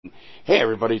Hey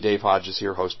everybody, Dave Hodges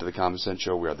here, host of the Common Sense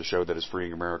Show. We are the show that is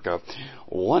freeing America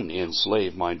one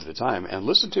enslaved mind at a time. And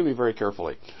listen to me very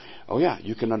carefully. Oh yeah,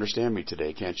 you can understand me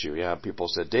today, can't you? Yeah, people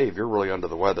said, Dave, you're really under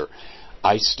the weather.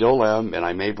 I still am, and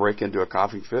I may break into a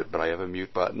coughing fit, but I have a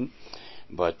mute button.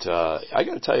 But I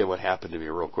got to tell you what happened to me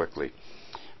real quickly.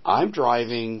 I'm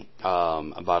driving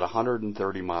about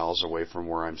 130 miles away from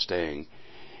where I'm staying,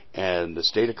 and the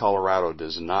state of Colorado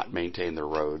does not maintain their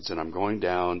roads, and I'm going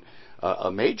down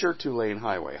a major two-lane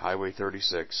highway, Highway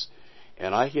 36,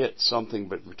 and I hit something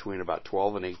between about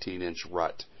 12 and 18-inch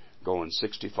rut going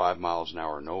 65 miles an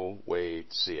hour, no way to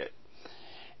see it.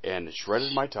 And it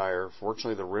shredded my tire.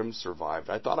 Fortunately, the rims survived.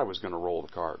 I thought I was going to roll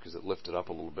the car because it lifted up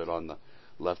a little bit on the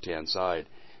left-hand side.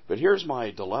 But here's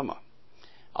my dilemma.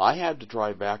 I had to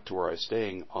drive back to where I was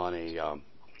staying on a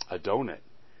donut,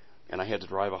 and I had to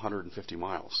drive 150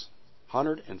 miles.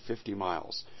 150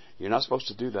 miles. You're not supposed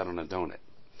to do that on a donut.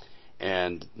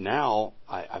 And now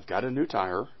I've got a new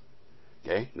tire,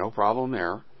 okay, no problem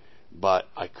there, but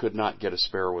I could not get a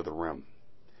spare with a rim.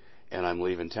 And I'm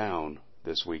leaving town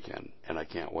this weekend, and I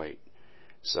can't wait.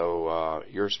 So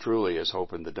yours truly is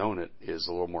hoping the donut is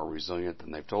a little more resilient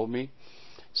than they've told me.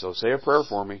 So say a prayer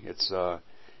for me. It's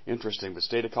interesting. The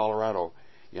state of Colorado,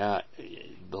 yeah,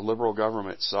 the liberal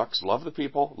government sucks. Love the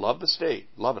people, love the state,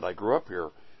 love it. I grew up here,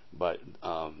 but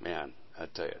man, I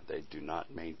tell you, they do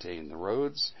not maintain the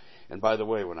roads. And by the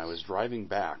way, when I was driving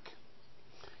back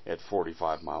at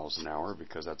 45 miles an hour,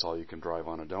 because that's all you can drive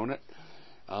on a donut,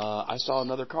 I saw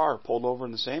another car pulled over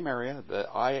in the same area that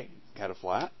I had a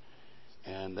flat,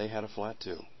 and they had a flat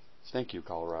too. Thank you,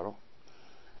 Colorado.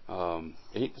 It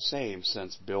ain't the same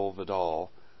since Bill Vidal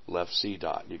left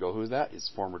CDOT. You go, who's that? It's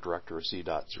former director of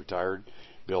CDOT. He's retired.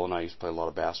 Bill and I used to play a lot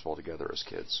of basketball together as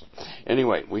kids.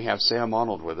 Anyway, we have Sam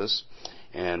Honnold with us,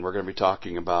 and we're going to be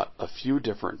talking about a few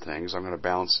different things. I'm going to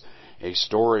bounce a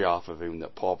story off of him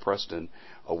that Paul Preston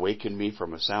awakened me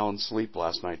from a sound sleep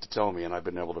last night to tell me, and I've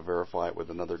been able to verify it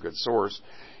with another good source.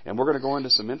 And we're going to go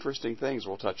into some interesting things.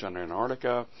 We'll touch on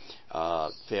Antarctica.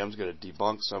 Sam's going to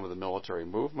debunk some of the military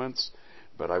movements,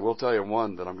 but I will tell you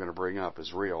one that I'm going to bring up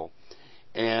is real.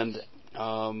 And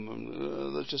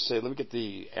let's just say, let me get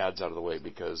the ads out of the way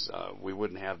because we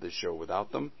wouldn't have this show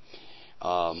without them.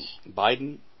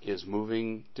 Biden is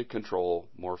moving to control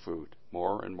more food,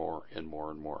 more and more and more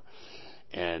and more.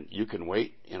 And you can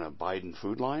wait in a Biden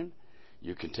food line.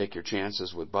 You can take your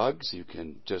chances with bugs. You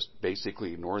can just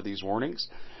basically ignore these warnings.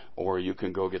 Or you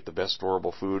can go get the best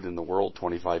storable food in the world,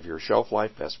 25-year shelf life,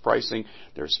 best pricing.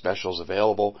 There's specials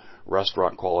available,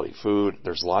 restaurant quality food.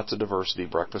 There's lots of diversity,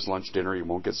 breakfast, lunch, dinner. You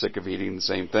won't get sick of eating the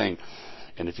same thing.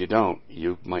 And if you don't,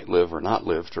 you might live or not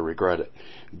live to regret it.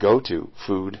 Go to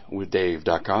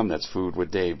foodwithdave.com. That's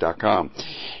foodwithdave.com.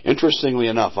 Interestingly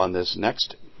enough, on this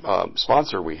next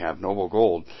sponsor we have, Noble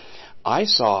Gold, I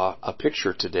saw a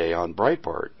picture today on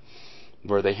Breitbart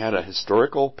where they had a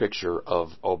historical picture of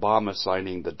Obama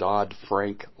signing the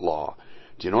Dodd-Frank law.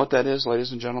 Do you know what that is,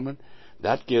 ladies and gentlemen?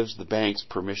 That gives the banks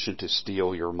permission to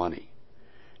steal your money.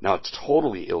 Now, it's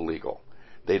totally illegal.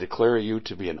 They declare you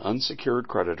to be an unsecured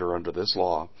creditor under this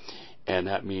law, and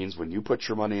that means when you put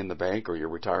your money in the bank or your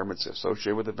retirement's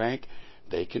associated with the bank,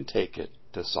 they can take it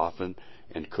to soften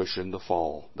and cushion the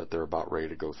fall that they're about ready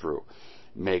to go through.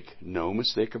 Make no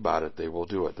mistake about it, they will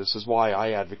do it. This is why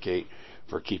I advocate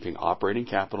for keeping operating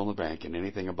capital in the bank, and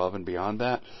anything above and beyond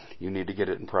that, you need to get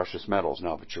it in precious metals.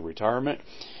 Now, if it's your retirement,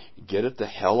 get it the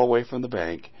hell away from the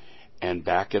bank and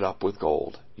back it up with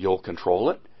gold. You'll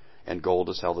control it, and gold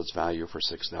has held its value for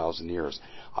 6,000 years.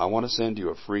 I want to send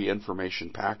you a free information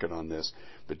packet on this,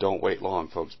 but don't wait long,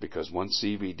 folks, because once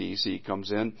CBDC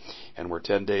comes in, and we're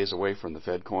 10 days away from the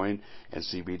Fed coin, and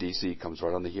CBDC comes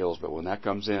right on the heels, but when that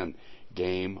comes in,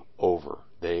 game over.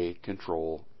 They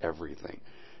control everything.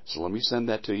 So let me send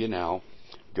that to you now.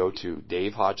 Go to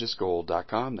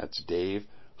DaveHodgesGold.com. That's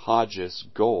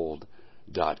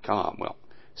DaveHodgesGold.com. Well,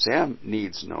 Sam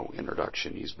needs no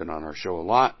introduction. He's been on our show a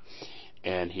lot,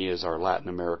 and he is our Latin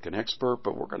American expert,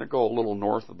 but we're going to go a little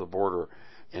north of the border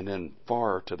and then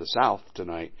far to the south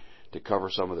tonight to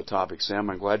cover some of the topics. Sam,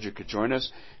 I'm glad you could join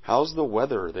us. How's the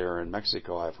weather there in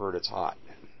Mexico? I've heard it's hot.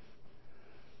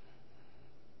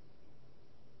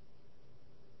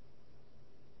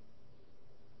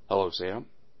 Hello, Sam.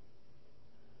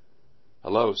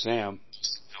 Hello, Sam.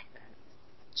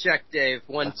 Check, Dave.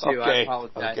 1, 2. Okay. I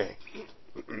apologize. Okay.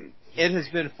 It has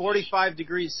been 45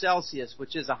 degrees Celsius,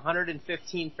 which is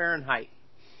 115 Fahrenheit.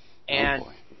 And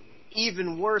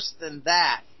even worse than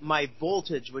that, my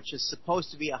voltage, which is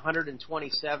supposed to be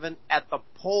 127, at the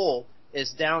pole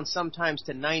is down sometimes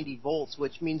to 90 volts,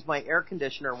 which means my air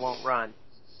conditioner won't run.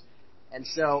 And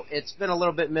so it's been a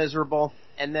little bit miserable.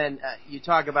 And then you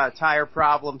talk about tire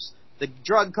problems. The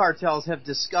drug cartels have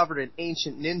discovered an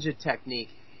ancient ninja technique,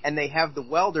 and they have the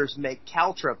welders make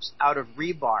caltrops out of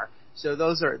rebar. So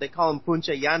they call them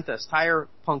puncha llantas, tire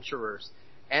puncturers.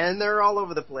 And they're all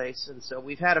over the place. And so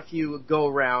we've had a few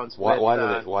go-rounds. Why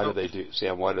do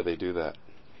they do that?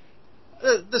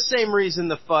 The same reason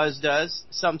the fuzz does.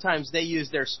 Sometimes they use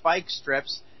their spike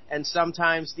strips, and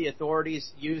sometimes the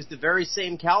authorities use the very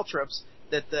same caltrops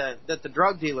that the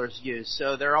drug dealers use.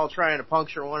 So they're all trying to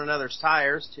puncture one another's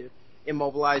tires to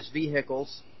immobilize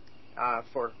vehicles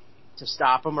to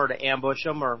stop them or to ambush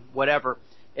them or whatever.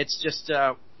 It's just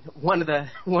one of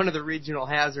the regional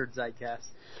hazards, I guess.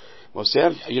 Well,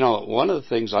 Sam, one of the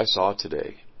things I saw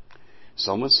today,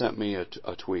 someone sent me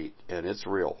a tweet, and it's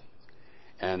real.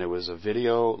 And it was a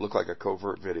video, looked like a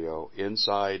covert video,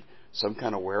 inside some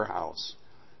kind of warehouse.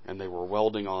 And they were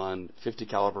welding on 50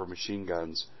 caliber machine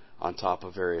guns on top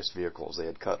of various vehicles. They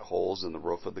had cut holes in the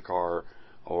roof of the car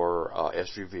or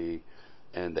SUV,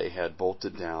 and they had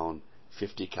bolted down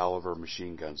 50 caliber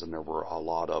machine guns, and there were a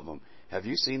lot of them. Have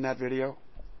you seen that video?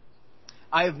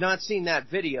 I have not seen that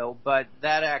video, but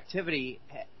that activity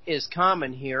is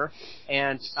common here.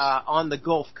 And on the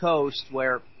Gulf Coast,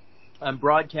 where I'm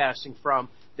broadcasting from,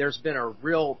 there's been a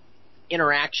real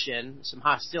interaction, some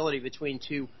hostility between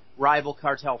two rival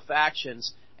cartel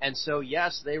factions. And so,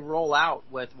 yes, they roll out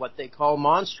with what they call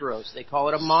monstros. They call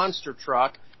it a monster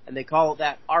truck, and they call it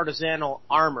that artisanal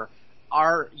armor.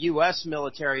 Our U.S.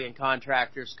 military and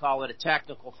contractors call it a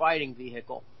technical fighting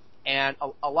vehicle. And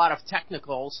a lot of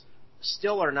technicals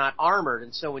still are not armored.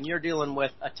 And so when you're dealing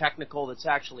with a technical that's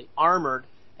actually armored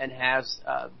and has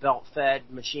belt-fed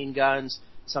machine guns,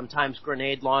 sometimes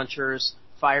grenade launchers,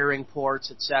 firing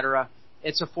ports, etc.,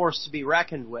 it's a force to be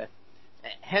reckoned with.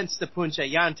 Hence the puncha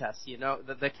llantas,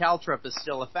 the caltrop is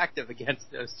still effective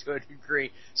against those to a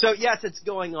degree. So yes, it's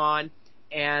going on,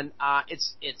 and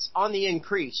it's on the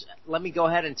increase. Let me go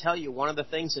ahead and tell you, one of the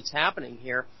things that's happening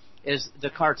here is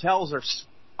the cartels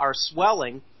are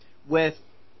swelling with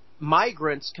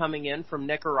migrants coming in from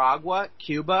Nicaragua,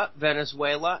 Cuba,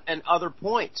 Venezuela, and other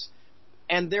points.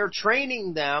 And they're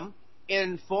training them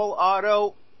in full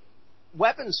auto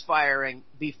weapons firing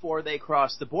before they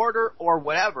cross the border or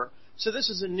whatever. So this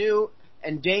is a new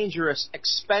and dangerous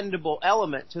expendable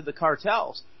element to the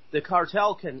cartels. The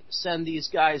cartel can send these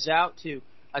guys out to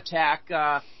attack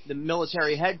the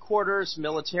military headquarters,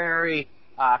 military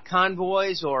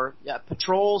convoys or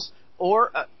patrols,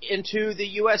 or into the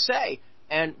USA.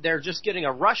 And they're just getting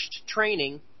a rushed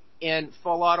training in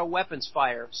full auto weapons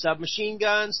fire. Submachine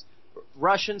guns,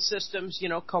 Russian systems,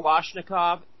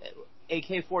 Kalashnikov,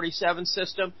 AK-47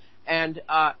 system, and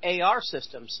AR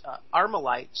systems,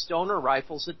 Armalite, stoner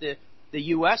rifles that the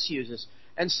U.S. uses.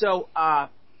 And so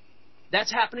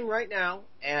that's happening right now,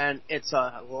 and it's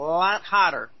a lot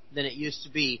hotter than it used to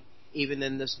be, even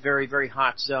in this very, very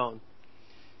hot zone.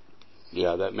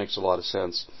 Yeah, that makes a lot of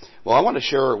sense. Well, I want to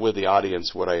share with the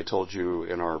audience what I told you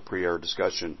in our pre-air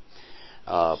discussion.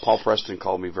 Paul Preston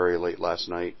called me very late last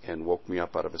night and woke me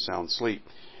up out of a sound sleep.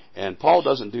 And Paul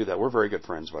doesn't do that. We're very good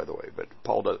friends, by the way, but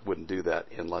Paul wouldn't do that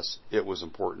unless it was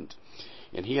important.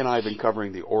 And he and I have been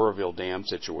covering the Oroville Dam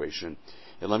situation.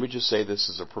 And let me just say this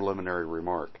as a preliminary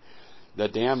remark. The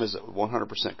dam is at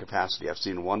 100% capacity. I've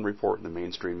seen one report in the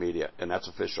mainstream media, and that's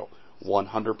official.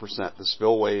 100%. The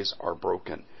spillways are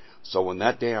broken. So when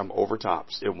that dam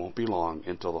overtops, it won't be long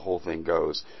until the whole thing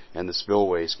goes, and the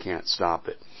spillways can't stop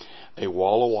it. A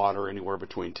wall of water anywhere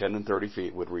between 10 and 30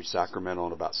 feet would reach Sacramento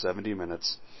in about 70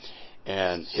 minutes,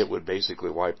 and it would basically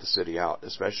wipe the city out,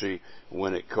 especially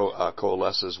when it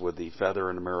coalesces with the Feather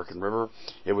and American River.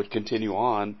 It would continue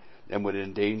on and would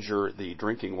endanger the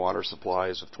drinking water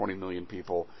supplies of 20 million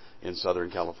people in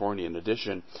Southern California. In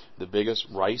addition, the biggest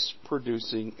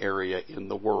rice-producing area in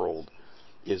the world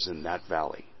is in that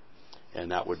valley,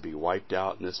 and that would be wiped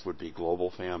out, and this would be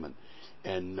global famine.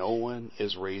 And no one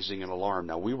is raising an alarm.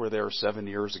 Now, we were there 7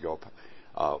 years ago.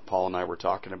 Paul and I were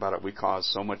talking about it. We caused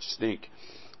so much stink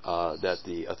that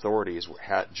the authorities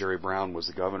Jerry Brown was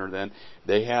the governor then.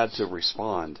 They had to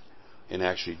respond and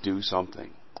actually do something.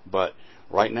 But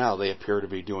right now, they appear to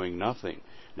be doing nothing.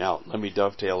 Now, let me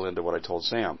dovetail into what I told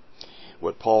Sam.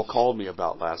 What Paul called me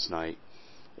about last night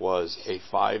was a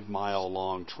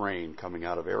 5-mile-long train coming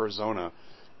out of Arizona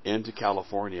into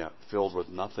California filled with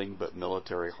nothing but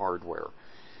military hardware.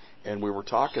 And we were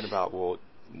talking about, well,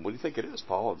 what do you think it is,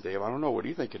 Paul? Dave, I don't know. What do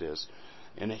you think it is?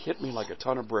 And it hit me like a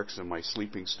ton of bricks in my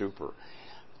sleeping stupor.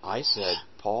 I said,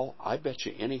 Paul, I bet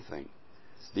you anything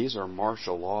these are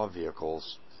martial law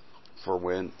vehicles for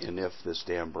when and if this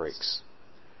dam breaks.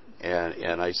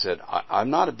 And I said,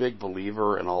 I'm not a big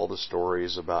believer in all the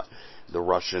stories about the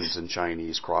Russians and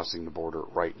Chinese crossing the border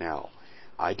right now.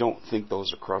 I don't think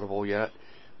those are credible yet,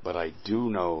 but I do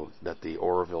know that the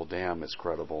Oroville Dam is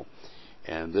credible,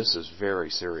 and this is very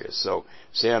serious. So,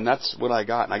 Sam, that's what I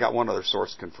got, and I got one other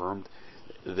source confirmed.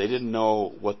 They didn't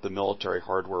know what the military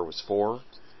hardware was for.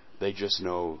 They just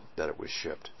know that it was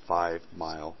shipped.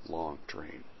 5-mile long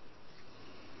train.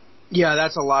 Yeah,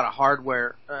 that's a lot of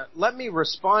hardware. Let me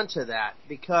respond to that,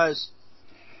 because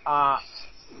a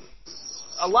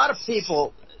lot of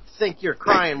people think you're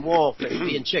crying wolf and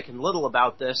being Chicken Little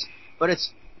about this, but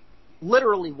it's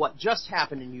literally what just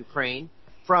happened in Ukraine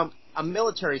from a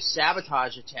military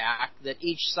sabotage attack that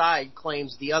each side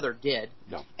claims the other did.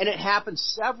 No. And it happened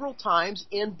several times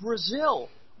in Brazil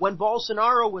when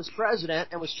Bolsonaro was president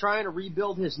and was trying to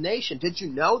rebuild his nation. Did you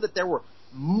know that there were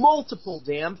multiple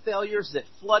dam failures that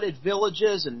flooded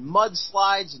villages and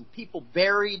mudslides and people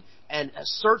buried, and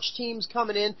search teams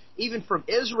coming in? Even from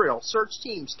Israel, search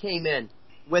teams came in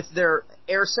with their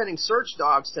air-sending search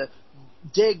dogs to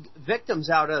dig victims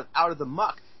out of the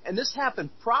muck. And this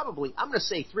happened probably, I'm going to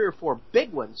say 3 or 4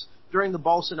 big ones during the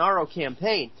Bolsonaro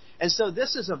campaign. And so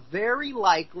this is a very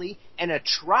likely and a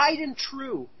tried and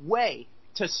true way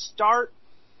to start,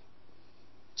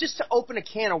 just to open a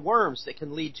can of worms that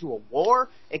can lead to a war.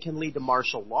 It can lead to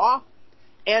martial law.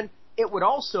 And it would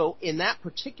also, in that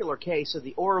particular case of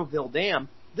the Oroville Dam,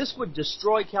 this would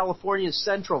destroy California's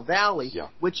Central Valley,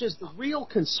 which is the real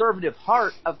conservative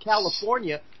heart of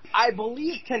California, I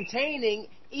believe containing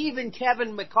even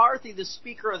Kevin McCarthy, the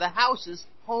Speaker of the House's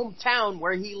hometown,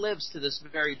 where he lives to this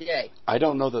very day. I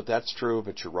don't know that that's true,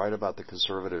 but you're right about the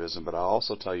conservatism. But I'll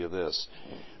also tell you this.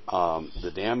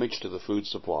 The damage to the food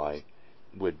supply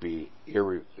would be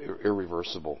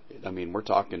irreversible. I mean, we're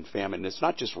talking famine. It's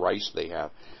not just rice they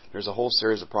have. There's a whole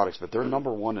series of products, but they're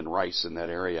number one in rice in that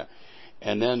area.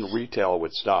 And then retail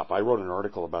would stop. I wrote an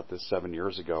article about this 7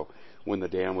 years ago when the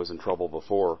dam was in trouble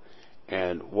before.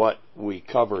 And what we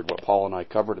covered, what Paul and I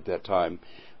covered at that time,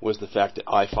 was the fact that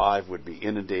I-5 would be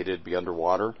inundated, be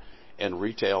underwater, and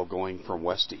retail going from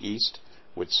west to east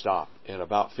would stop. And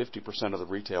about 50% of the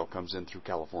retail comes in through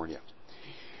California.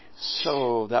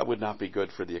 So that would not be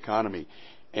good for the economy.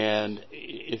 And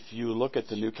if you look at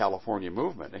the New California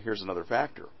movement, and here's another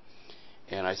factor.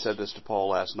 And I said this to Paul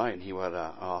last night, and he went,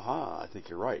 I think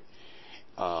you're right.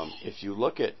 If you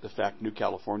look at the fact New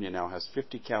California now has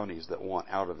 50 counties that want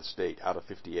out of the state, out of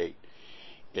 58,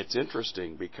 it's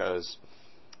interesting because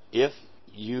if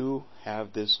you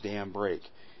have this dam break,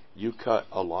 you cut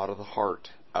a lot of the heart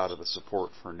out of the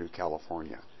support for New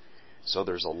California. So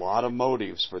there's a lot of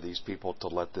motives for these people to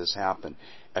let this happen.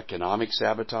 Economic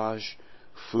sabotage,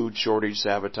 food shortage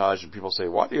sabotage, and people say,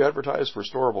 why do you advertise for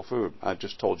storable food? I've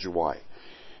just told you why.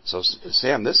 So,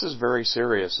 Sam, this is very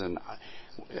serious, and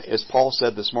as Paul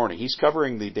said this morning, he's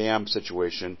covering the dam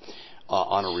situation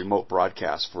on a remote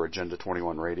broadcast for Agenda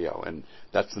 21 Radio, and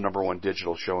that's the number one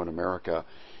digital show in America.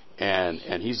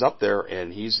 And he's up there,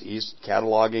 and he's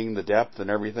cataloging the depth and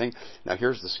everything. Now,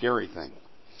 here's the scary thing.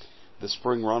 The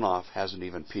spring runoff hasn't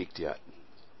even peaked yet.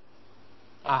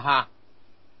 Uh-huh.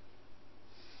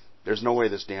 There's no way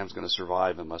this dam's going to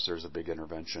survive unless there's a big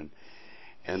intervention.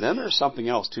 And then there's something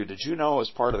else, too. Did you know, as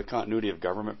part of the continuity of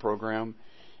government program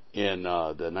in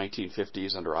the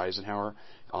 1950s under Eisenhower,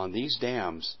 on these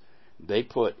dams, they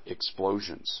put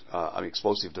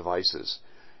explosive devices.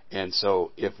 And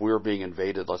so if we were being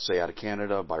invaded, let's say out of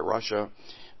Canada by Russia,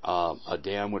 a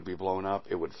dam would be blown up,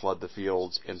 it would flood the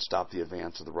fields and stop the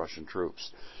advance of the Russian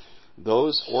troops.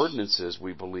 Those ordinances,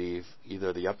 we believe,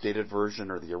 either the updated version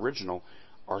or the original,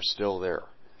 are still there.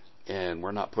 And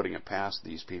we're not putting it past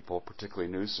these people,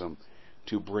 particularly Newsom,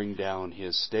 to bring down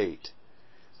his state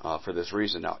for this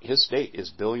reason. Now, his state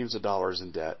is billions of dollars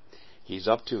in debt. He's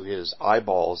up to his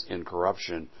eyeballs in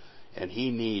corruption, and he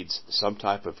needs some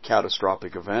type of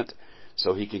catastrophic event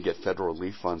so he can get federal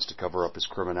relief funds to cover up his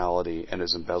criminality and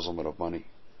his embezzlement of money.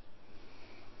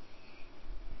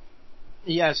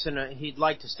 Yes, and he'd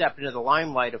like to step into the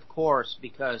limelight, of course,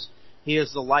 because he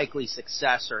is the likely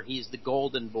successor. He's the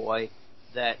golden boy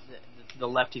that the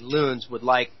lefty loons would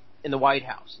like in the White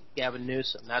House. Gavin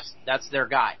Newsom, that's their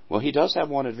guy. Well, he does have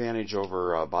one advantage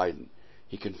over Biden.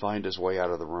 He can find his way out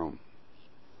of the room.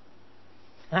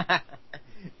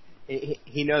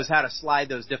 He knows how to slide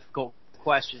those difficult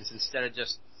questions instead of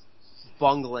just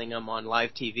bungling them on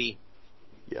live TV.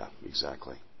 Yeah,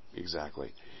 exactly.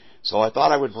 So I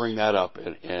thought I would bring that up,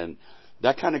 and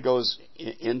that kind of goes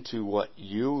into what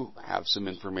you have some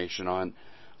information on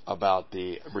about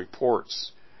the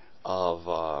reports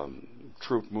of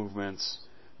troop movements,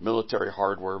 military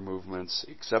hardware movements,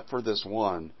 except for this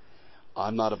one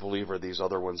I'm not a believer these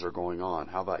other ones are going on.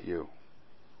 How about you?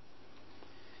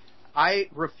 I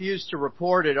refuse to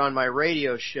report it on my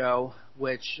radio show,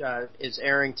 which is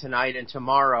airing tonight and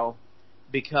tomorrow,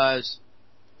 because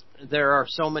there are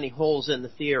so many holes in the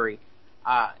theory.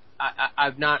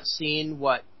 I've not seen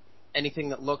anything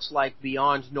that looks like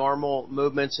beyond normal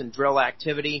movements and drill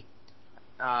activity.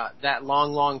 That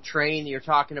long train you're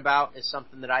talking about is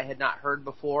something that I had not heard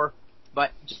before.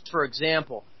 But just for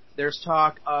example, there's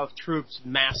talk of troops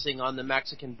massing on the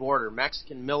Mexican border,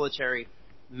 Mexican military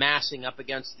massing up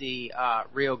against the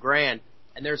Rio Grande,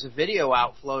 and there's a video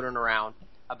out floating around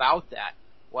about that.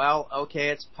 Well, okay,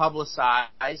 it's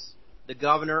publicized. The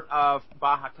governor of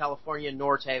Baja California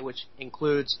Norte, which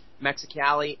includes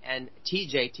Mexicali and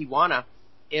Tijuana,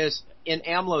 is in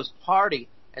AMLO's party,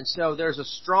 and so there's a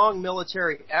strong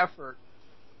military effort.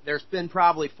 There's been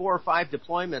probably 4 or 5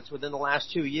 deployments within the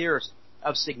last 2 years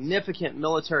of significant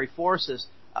military forces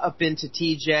up into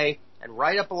TJ and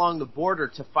right up along the border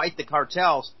to fight the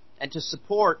cartels and to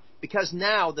support, because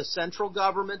now the central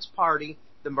government's party,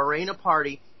 the Morena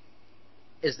party,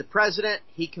 is the president.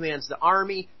 He commands the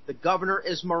army. The governor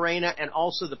is Morena, and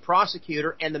also the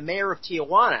prosecutor and the mayor of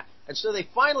Tijuana. And so they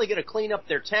finally get to clean up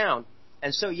their town.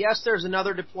 And so, yes, there's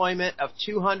another deployment of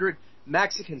 200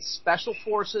 Mexican special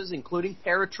forces, including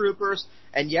paratroopers.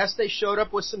 And yes, they showed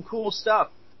up with some cool stuff.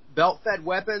 Belt-fed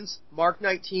weapons, Mark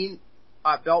 19,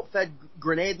 belt-fed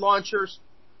grenade launchers,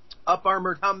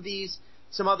 up-armored Humvees,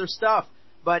 some other stuff.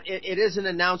 But it is an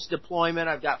announced deployment.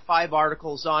 I've got 5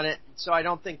 articles on it, so I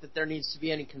don't think that there needs to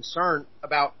be any concern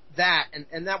about that.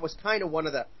 And that was kind of one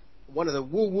of the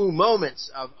woo-woo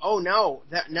moments of, oh no,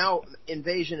 that now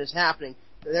invasion is happening.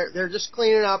 They're just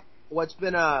cleaning up what's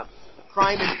been a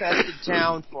crime-infested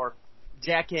town for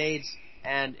decades,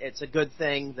 and it's a good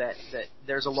thing that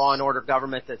there's a law and order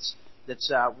government that's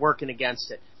working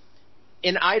against it.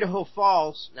 In Idaho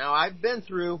Falls, now I've been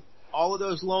through all of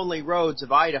those lonely roads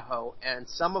of Idaho, and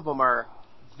some of them are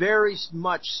very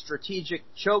much strategic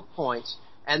choke points,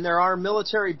 and there are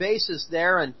military bases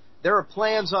there, and there are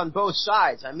plans on both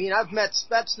sides. I mean, I've met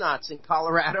Spetsnaz in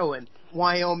Colorado and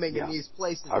Wyoming and these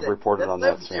places. I've reported on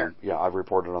that there. Yeah, I've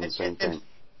reported on the same thing.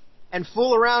 And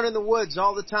fool around in the woods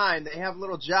all the time. They have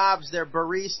little jobs. They're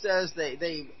baristas.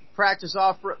 They practice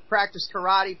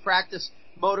karate, practice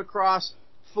motocross,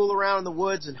 fool around in the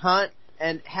woods and hunt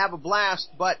and have a blast,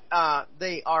 but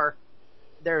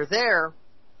they're there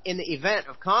in the event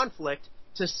of conflict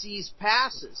to seize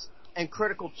passes and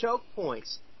critical choke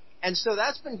points. And so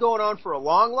that's been going on for a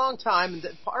long, long time. And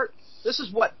this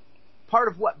is part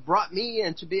of what brought me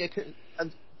in to be a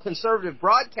conservative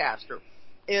broadcaster,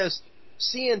 is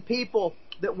seeing people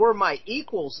that were my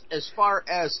equals as far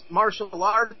as martial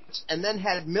arts and then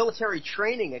had military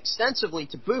training extensively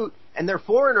to boot, and they're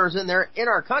foreigners in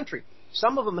our country.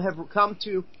 Some of them have come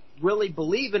to really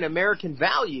believe in American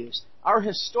values, our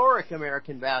historic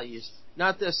American values,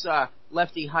 not this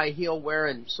lefty high heel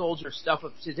wearing soldier stuff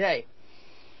of today.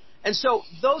 And so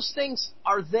those things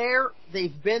are there.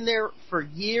 They've been there for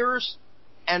years.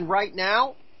 And right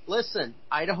now, listen,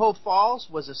 Idaho Falls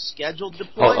was a scheduled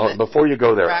deployment. Before you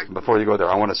go there, I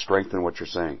want to strengthen what you're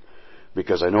saying,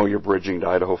 because I know you're bridging to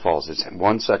Idaho Falls. It's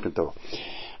 1 second, though.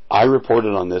 I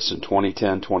reported on this in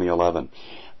 2010, 2011.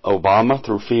 Obama,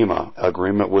 through FEMA,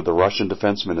 agreement with the Russian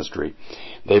Defense Ministry,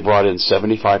 they brought in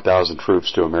 75,000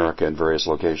 troops to America in various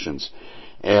locations.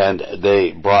 And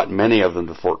they brought many of them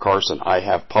to Fort Carson. I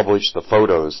have published the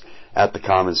photos at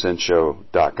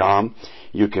thecommonsenseshow.com.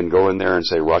 You can go in there and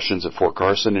say Russians at Fort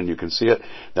Carson, and you can see it.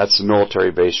 That's the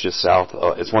military base just south.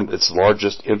 It's the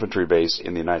largest infantry base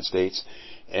in the United States,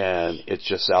 and it's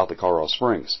just south of Colorado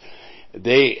Springs.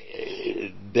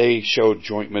 They showed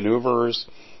joint maneuvers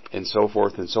and so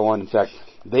forth and so on. In fact,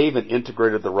 they even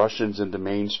integrated the Russians into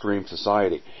mainstream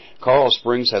society. Colorado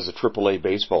Springs has a AAA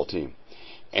baseball team,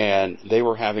 and they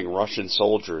were having Russian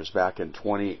soldiers back in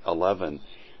 2011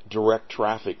 direct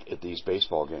traffic at these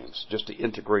baseball games just to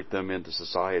integrate them into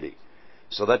society.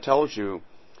 So that tells you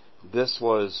this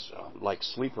was like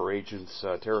sleeper agents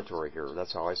territory here.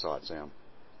 That's how I saw it, Sam.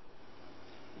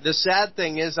 The sad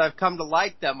thing is I've come to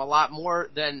like them a lot more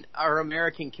than our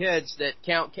American kids that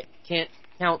can't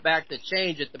count back the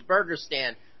change at the burger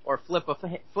stand or flip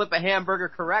a hamburger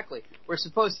correctly. We're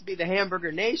supposed to be the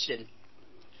hamburger nation.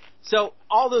 So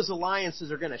all those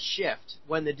alliances are going to shift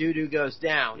when the doo-doo goes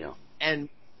down. Yeah. And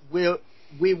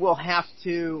we will have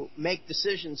to make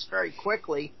decisions very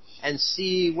quickly and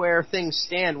see where things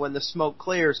stand when the smoke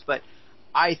clears. But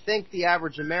I think the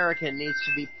average American needs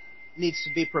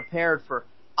to be prepared for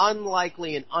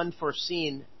unlikely and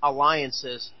unforeseen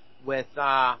alliances with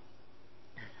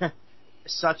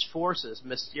such forces,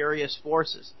 mysterious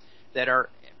forces. that are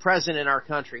present in our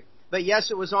country. But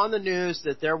yes, it was on the news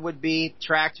that there would be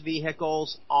tracked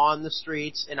vehicles on the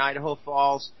streets in Idaho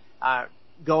Falls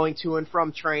going to and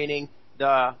from training.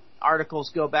 The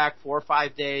articles go back 4 or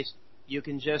 5 days. You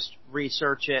can just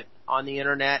research it on the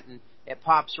internet and it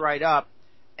pops right up.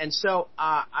 And so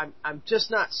I'm just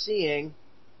not seeing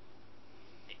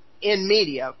in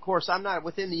media, of course I'm not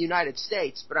within the United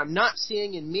States, but I'm not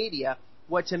seeing in media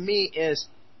what to me is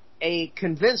a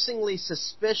convincingly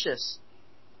suspicious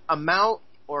amount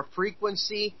or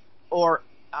frequency or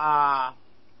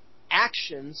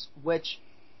actions which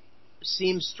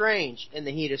seem strange in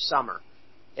the heat of summer.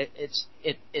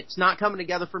 It's not coming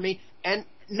together for me, and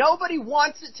nobody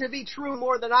wants it to be true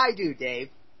more than I do, Dave.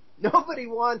 Nobody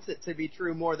wants it to be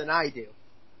true more than I do.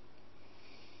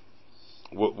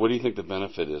 What do you think the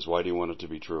benefit is? Why do you want it to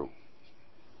be true?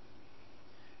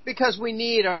 Because we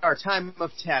need our time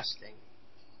of testing.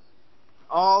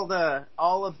 All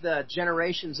of the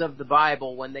generations of the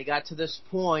Bible, when they got to this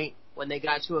point, when they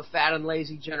got to a fat and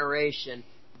lazy generation,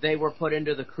 they were put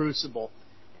into the crucible.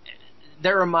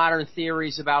 There are modern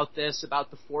theories about this,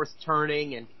 about the fourth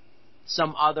turning and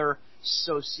some other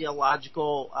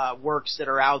sociological works that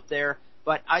are out there.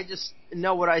 But I just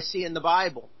know what I see in the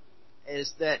Bible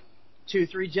is that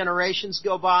 2-3 generations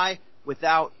go by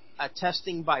without a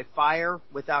testing by fire,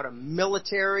 without a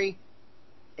military,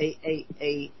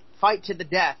 a fight to the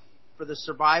death for the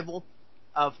survival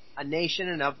of a nation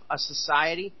and of a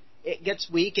society. It gets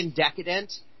weak and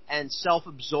decadent and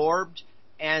self-absorbed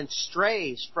and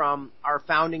strays from our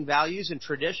founding values and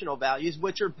traditional values,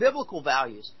 which are biblical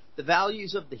values, the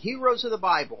values of the heroes of the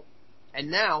Bible.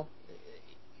 And now,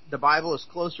 the Bible is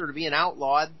closer to being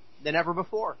outlawed than ever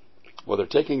before. Well, they're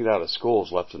taking it out of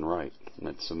schools left and right.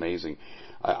 It's amazing.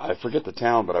 I forget the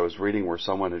town, but I was reading where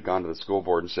someone had gone to the school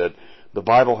board and said, the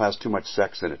Bible has too much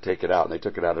sex in it, take it out. And they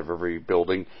took it out of every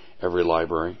building, every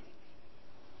library.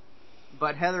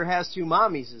 But Heather Has Two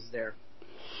Mommies is there.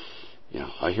 Yeah,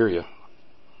 I hear you.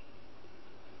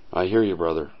 I hear you,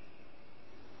 brother.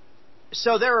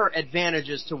 So there are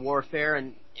advantages to warfare,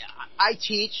 and I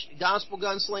teach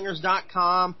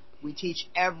gospelgunslingers.com. We teach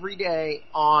every day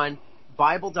on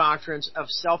Bible doctrines of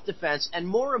self-defense and,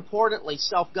 more importantly,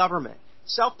 self-government.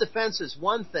 Self-defense is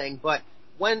one thing, but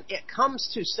when it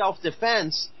comes to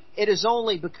self-defense, it is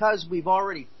only because we've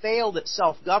already failed at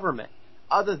self-government,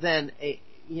 other than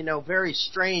very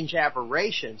strange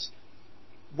aberrations.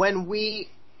 When we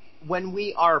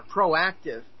are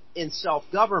proactive in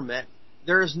self-government,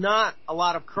 there is not a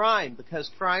lot of crime because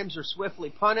crimes are swiftly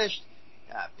punished,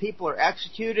 people are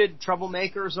executed,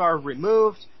 troublemakers are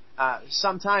removed,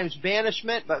 sometimes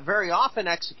banishment, but very often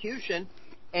execution.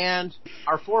 And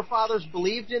our forefathers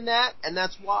believed in that, and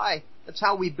that's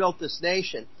how we built this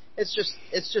nation. It's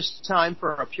just time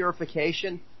for a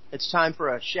purification. It's time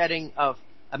for a shedding of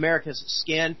America's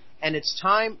skin, and it's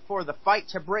time for the fight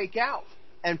to break out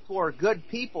and for good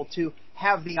people to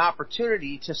have the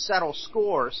opportunity to settle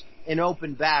scores in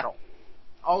open battle.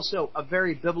 Also, a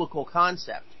very biblical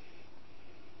concept.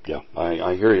 Yeah,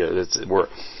 I hear you.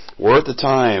 We're at the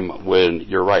time when,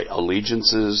 you're right,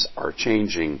 allegiances are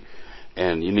changing,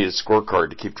 and you need a scorecard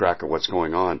to keep track of what's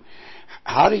going on.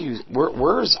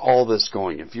 Where is all this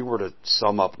going? If you were to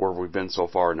sum up where we've been so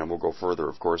far, and then we'll go further,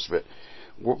 of course, but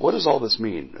what does all this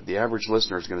mean? The average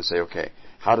listener is going to say, okay,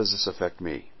 how does this affect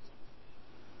me?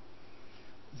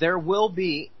 There will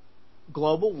be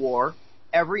global war.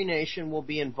 Every nation will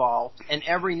be involved, and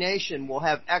every nation will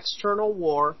have external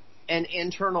war and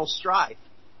internal strife.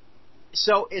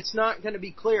 So it's not going to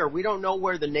be clear. We don't know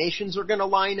where the nations are going to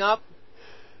line up.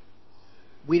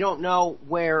 We don't know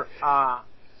where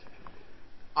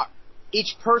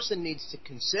each person needs to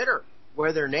consider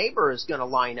where their neighbor is going to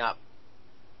line up,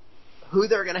 who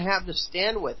they're going to have to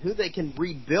stand with, who they can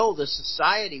rebuild a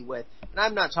society with. And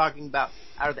I'm not talking about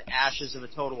out of the ashes of a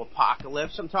total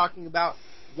apocalypse. I'm talking about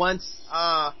once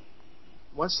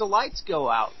the lights go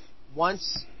out,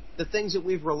 once the things that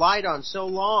we've relied on so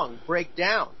long break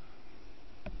down,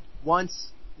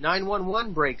 once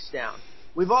 911 breaks down.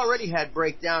 We've already had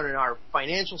breakdown in our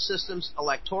financial systems,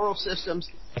 electoral systems.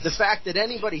 The fact that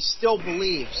anybody still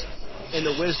believes in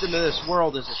the wisdom of this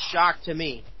world is a shock to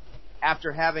me,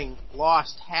 after having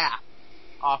lost half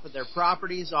off of their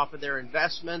properties, off of their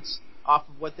investments, off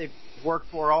of what they've worked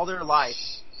for all their life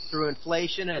through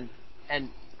inflation and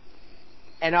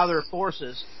other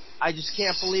forces. I just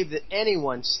can't believe that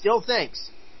anyone still thinks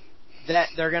that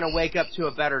they're going to wake up to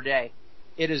a better day.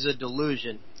 It is a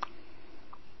delusion.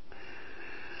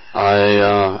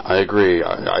 I agree.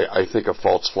 I think a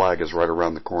false flag is right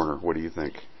around the corner. What do you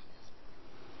think?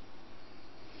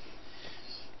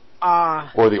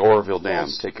 Or the Oroville Dam.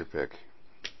 Take your pick.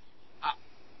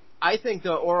 I think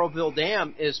the Oroville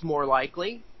Dam is more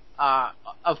likely.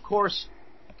 Of course,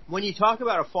 when you talk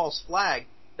about a false flag,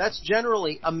 that's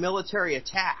generally a military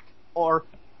attack, or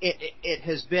it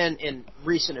has been in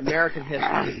recent American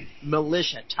history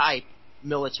militia-type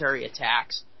military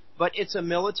attacks. But it's a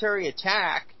military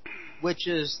attack which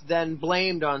is then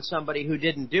blamed on somebody who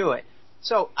didn't do it.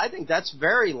 So I think that's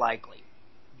very likely.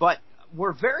 But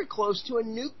we're very close to a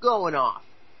nuke going off.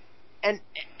 And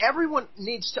everyone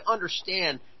needs to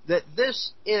understand that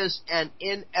this is an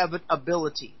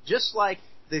inevitability. Just like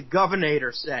the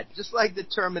Governator said, just like the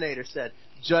Terminator said,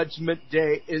 Judgment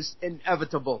Day is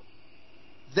inevitable.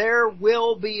 There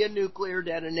will be a nuclear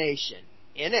detonation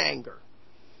in anger.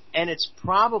 And it's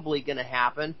probably going to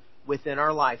happen within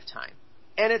our lifetime.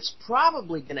 And it's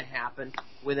probably going to happen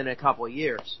within a couple of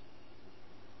years.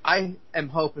 I am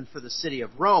hoping for the city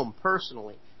of Rome,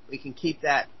 personally. We can keep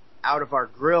that out of our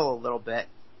grill a little bit,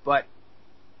 but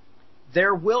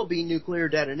there will be nuclear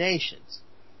detonations.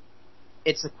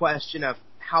 It's a question of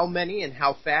how many and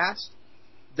how fast.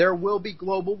 There will be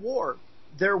global war.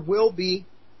 There will be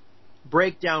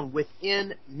breakdown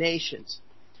within nations.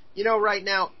 You know, right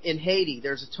now in Haiti,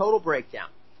 there's a total breakdown.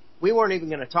 We weren't even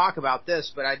going to talk about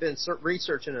this, but I've been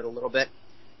researching it a little bit.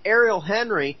 Ariel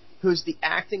Henry, who's the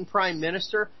acting prime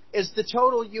minister, is the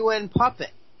total UN puppet.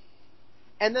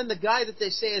 And then the guy that they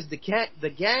say is the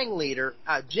gang leader,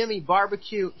 Jimmy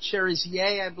Barbecue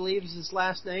Cherizier, I believe is his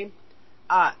last name,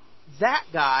 that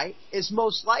guy is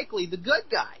most likely the good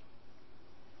guy.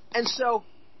 And so,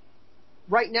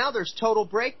 right now there's total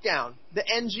breakdown. The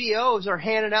NGOs are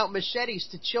handing out machetes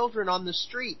to children on the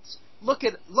streets. Look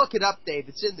it up, Dave.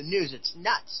 It's in the news. It's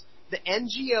nuts. The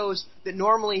NGOs that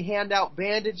normally hand out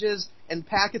bandages and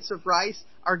packets of rice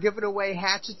are giving away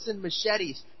hatchets and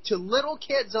machetes to little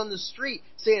kids on the street,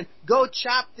 saying, go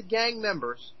chop the gang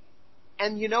members.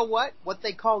 And you know what? What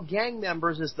they call gang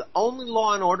members is the only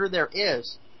law and order there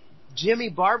is. Jimmy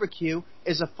Barbecue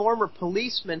is a former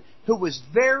policeman who was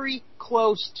very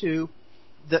close to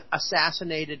the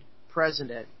assassinated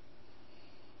president.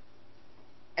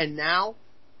 And now,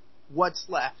 what's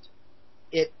left?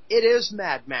 It is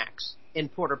Mad Max in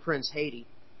Port-au-Prince, Haiti.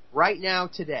 Right now,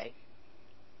 today.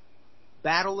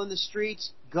 Battle in the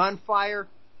streets, gunfire,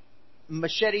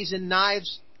 machetes and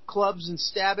knives, clubs and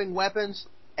stabbing weapons,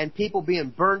 and people being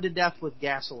burned to death with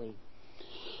gasoline.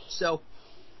 So,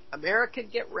 America,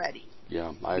 get ready.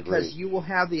 Yeah, I agree. Because you will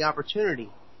have the opportunity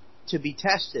to be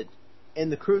tested in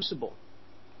the crucible.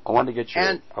 I want to get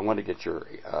your.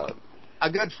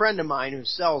 A good friend of mine who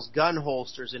sells gun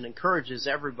holsters and encourages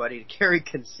everybody to carry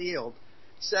concealed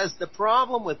says the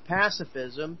problem with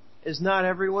pacifism is not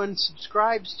everyone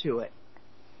subscribes to it.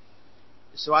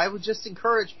 So I would just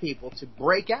encourage people to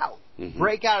break out. Mm-hmm.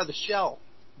 Break out of the shell.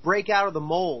 Break out of the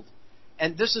mold.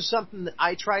 And this is something that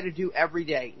I try to do every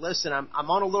day. Listen, I'm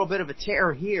on a little bit of a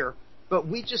tear here, but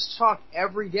we just talk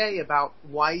every day about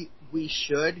why we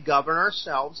should govern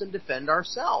ourselves and defend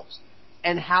ourselves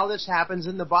and how this happens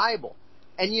in the Bible.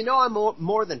 And you know, I'm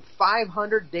more than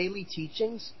 500 daily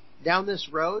teachings down this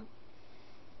road.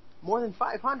 More than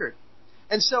 500.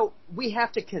 And so we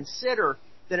have to consider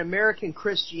that American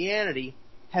Christianity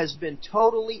has been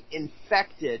totally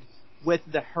infected with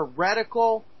the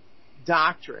heretical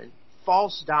doctrine,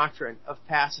 false doctrine of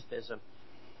pacifism.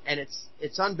 And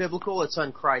it's unbiblical, it's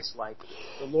unchristlike.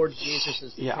 The Lord Jesus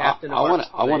is the captain of our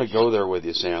salvation. I want to go there with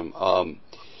you, Sam.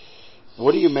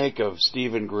 What do you make of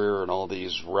Stephen Greer and all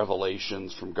these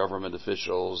revelations from government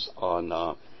officials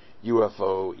on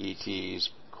UFO, ETs,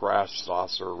 crash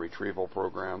saucer retrieval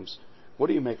programs? What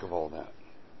do you make of all that?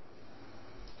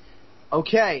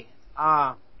 Okay,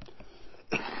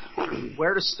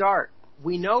 where to start?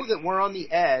 We know that we're on the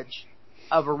edge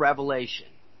of a revelation,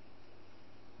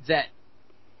 that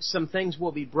some things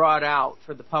will be brought out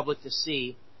for the public to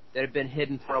see that have been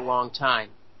hidden for a long time.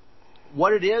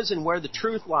 What it is and where the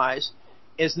truth lies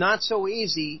is not so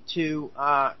easy to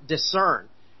discern.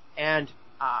 And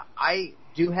I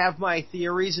do have my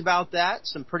theories about that,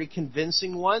 some pretty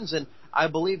convincing ones, and I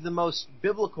believe the most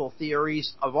biblical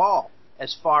theories of all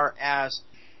as far as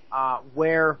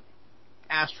where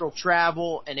astral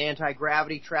travel and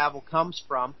anti-gravity travel comes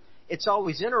from. It's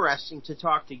always interesting to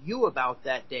talk to you about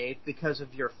that, Dave, because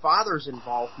of your father's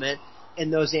involvement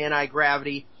in those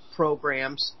anti-gravity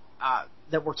programs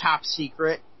that were top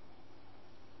secret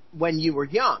when you were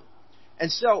young.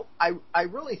 And so I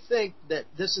really think that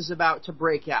this is about to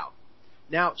break out.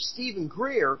 Now, Stephen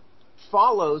Greer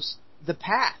follows the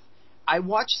path. I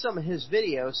watched some of his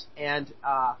videos, and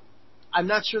I'm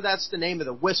not sure that's the name of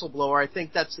the whistleblower. I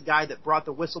think that's the guy that brought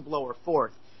the whistleblower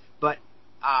forth. But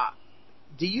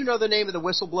do you know the name of the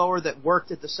whistleblower that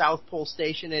worked at the South Pole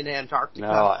Station in Antarctica? No,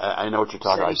 I know what you're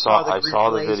talking about. I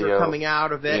saw the video coming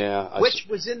out of it, yeah, which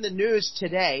was in the news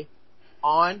today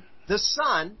on The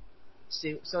Sun.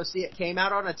 So it came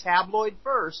out on a tabloid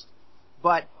first,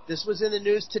 but this was in the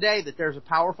news today that there's a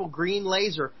powerful green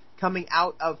laser coming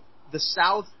out of the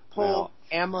South Pole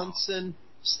Amundsen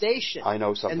Station. I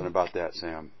know something about that,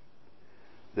 Sam.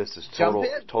 This is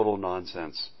total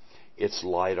nonsense. It's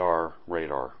LiDAR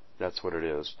radar. That's what it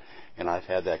is. And I've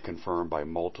had that confirmed by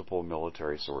multiple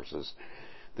military sources.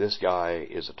 This guy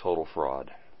is a total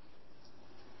fraud.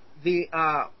 The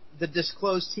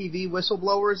disclosed TV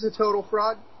whistleblower is a total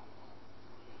fraud?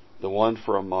 The one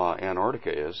from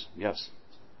Antarctica is, yes.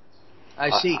 I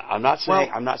see. I'm not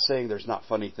saying there's not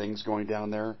funny things going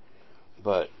down there,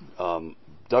 but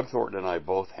Doug Thornton and I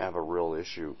both have a real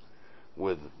issue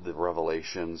with the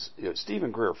revelations.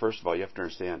 Stephen Greer, first of all, you have to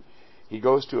understand, he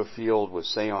goes to a field with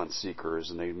seance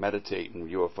seekers and they meditate and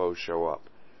UFOs show up.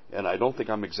 And I don't think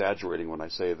I'm exaggerating when I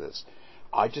say this.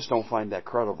 I just don't find that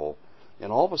credible.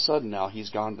 And all of a sudden now he's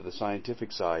gone to the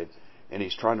scientific side and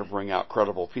he's trying to bring out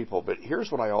credible people. But here's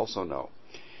what I also know.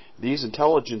 These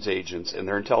intelligence agents, and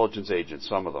they're intelligence agents,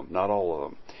 some of them, not all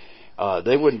of them,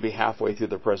 they wouldn't be halfway through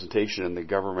their presentation and the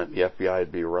government, the FBI,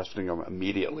 would be arresting them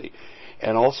immediately.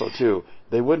 And also, too,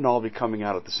 they wouldn't all be coming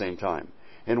out at the same time.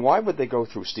 And why would they go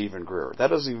through Stephen Greer?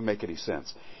 That doesn't even make any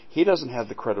sense. He doesn't have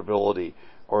the credibility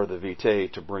or the vitae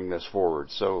to bring this forward.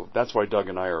 So that's why Doug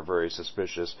and I are very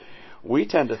suspicious. We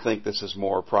tend to think this is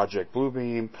more Project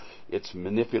Bluebeam. It's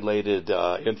manipulated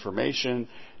information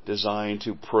designed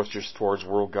to push us towards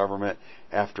world government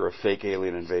after a fake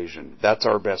alien invasion. That's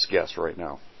our best guess right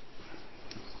now.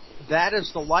 That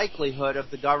is the likelihood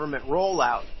of the government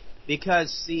rollout,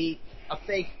 because, see, a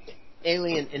fake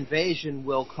alien invasion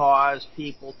will cause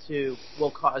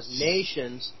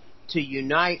nations to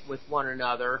unite with one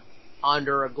another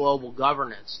under a global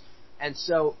governance. And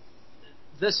so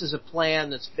this is a plan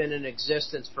that's been in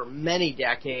existence for many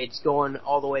decades, going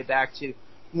all the way back to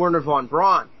Wernher von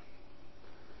Braun.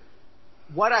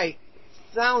 What I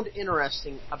found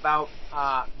interesting about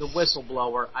the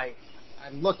whistleblower,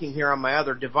 I'm looking here on my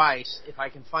other device, if I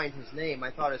can find his name.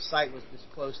 I thought his site was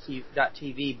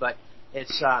disclosed.tv, but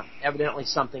it's evidently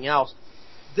something else.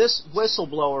 This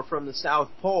whistleblower from the South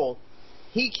Pole,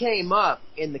 he came up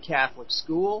in the Catholic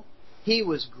school. He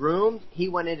was groomed. He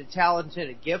went into talented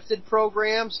and gifted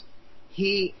programs.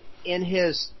 He, in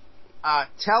his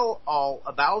tell-all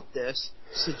about this,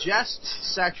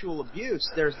 suggests sexual abuse.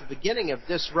 There's the beginning of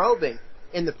disrobing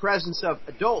in the presence of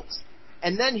adults.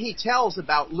 And then he tells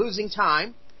about losing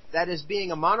time, that is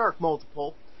being a monarch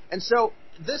multiple. And so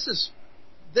this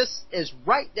is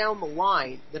right down the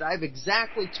line that I've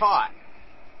exactly taught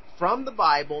from the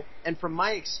Bible and from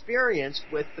my experience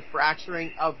with the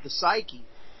fracturing of the psyche,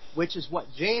 which is what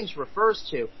James refers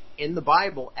to in the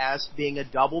Bible as being a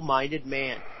double-minded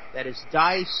man. That is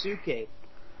daisuke,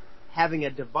 having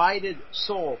a divided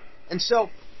soul. And so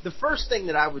the first thing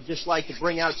that I would just like to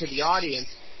bring out to the audience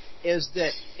is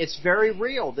that it's very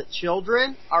real that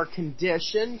children are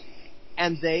conditioned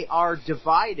and they are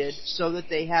divided so that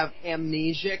they have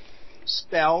amnesic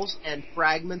spells and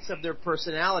fragments of their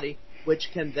personality, which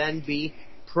can then be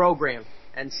programmed.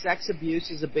 And sex abuse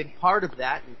is a big part of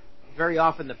that, and very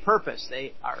often the purpose.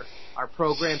 They are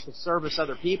programmed to service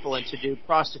other people and to do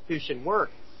prostitution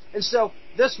work. And so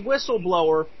this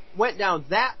whistleblower went down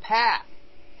that path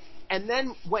and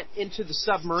then went into the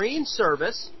submarine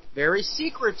service, very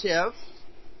secretive,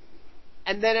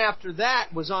 and then after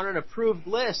that was on an approved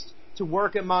list to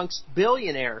work amongst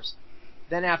billionaires.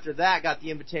 Then after that got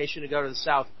the invitation to go to the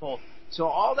South Pole. So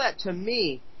all that to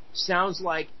me sounds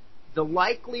like the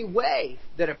likely way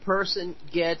that a person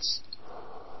gets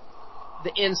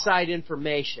the inside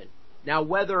information. Now,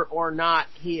 whether or not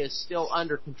he is still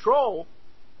under control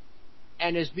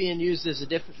and is being used as a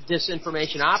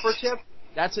disinformation operative,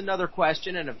 that's another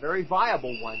question and a very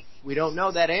viable one. We don't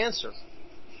know that answer.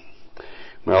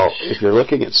 Well, if you're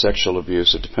looking at sexual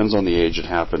abuse, it depends on the age it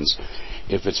happens.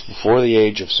 If it's before the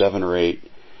age of 7 or 8,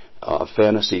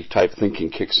 fantasy type thinking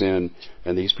kicks in,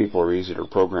 and these people are easy to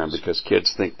program because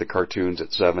kids think the cartoons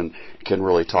at 7 can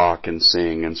really talk and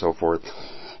sing and so forth.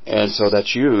 And so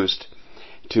that's used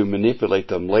to manipulate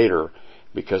them later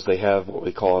because they have what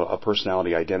we call a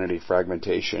personality identity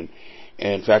fragmentation.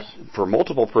 And in fact, for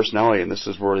multiple personality, and this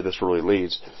is where this really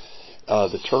leads,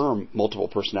 the term multiple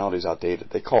personality is outdated.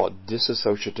 They call it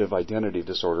dissociative identity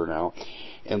disorder now.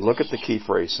 And look at the key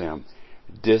phrase, Sam.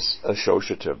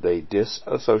 Disassociative. They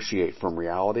disassociate from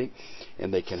reality,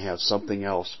 and they can have something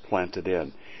else planted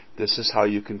in. This is how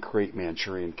you can create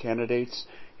Manchurian candidates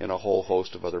and a whole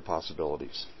host of other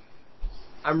possibilities.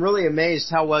 I'm really amazed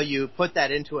how well you put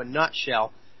that into a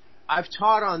nutshell. I've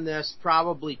taught on this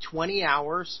probably 20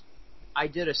 hours. I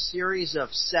did a series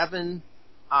of 7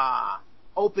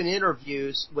 open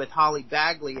interviews with Holly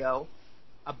Baglio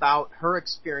about her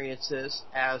experiences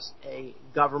as a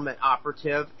government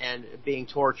operative and being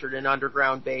tortured in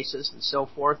underground bases and so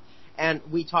forth. And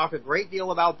we talk a great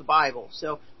deal about the Bible.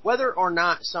 So whether or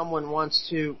not someone wants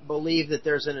to believe that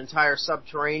there's an entire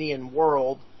subterranean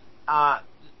world,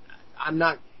 I'm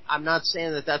not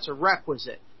saying that that's a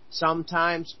requisite.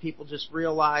 Sometimes people just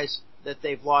realize that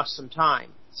they've lost some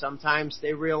time. Sometimes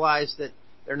they realize that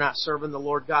they're not serving the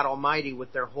Lord God Almighty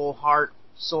with their whole heart,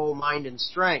 soul, mind, and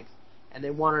strength, and they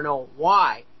want to know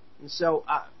why. And so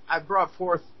I brought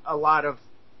forth a lot of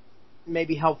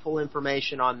maybe helpful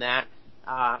information on that.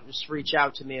 Just reach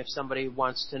out to me if somebody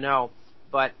wants to know.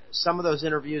 But some of those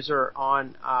interviews are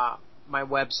on my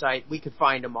website. We could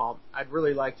find them all. I'd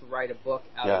really like to write a book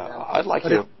out of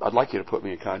them. I'd like you to put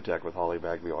me in contact with Holly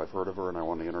Baglio. I've heard of her and I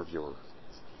want to interview her.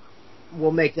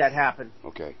 We'll make that happen.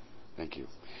 Okay, thank you.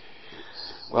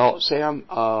 Well, Sam,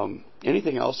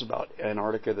 anything else about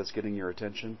Antarctica that's getting your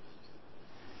attention?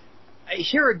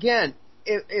 Here again,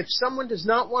 if someone does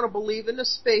not want to believe in a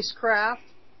spacecraft,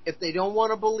 if they don't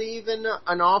want to believe in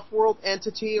an off-world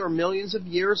entity or millions of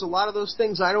years, a lot of those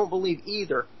things I don't believe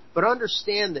either. But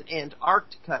understand that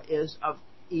Antarctica is of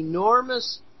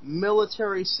enormous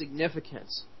military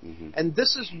significance. Mm-hmm. And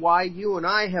this is why you and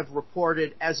I have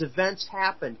reported as events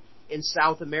happened in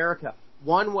South America.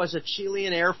 One was a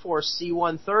Chilean Air Force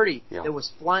C-130 that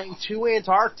was flying to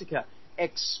Antarctica,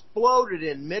 exploded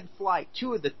in mid-flight.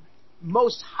 2 of the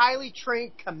most highly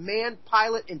trained command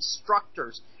pilot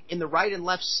instructors in the right and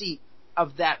left seat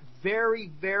of that very,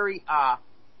 very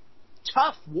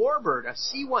tough warbird. A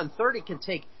C-130 can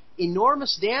take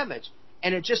enormous damage,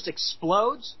 and it just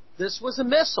explodes. This was a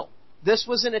missile. This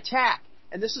was an attack.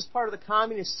 And this is part of the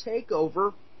communist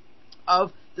takeover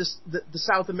of the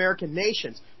South American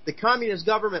nations. The communist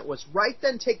government was right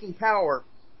then taking power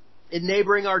in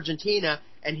neighboring Argentina,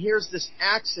 and here's this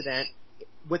accident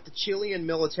with the Chilean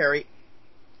military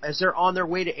as they're on their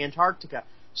way to Antarctica.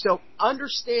 So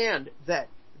understand that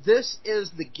this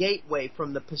is the gateway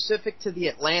from the Pacific to the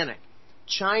Atlantic.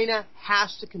 China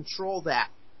has to control that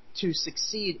to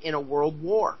succeed in a world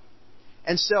war.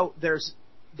 And so there's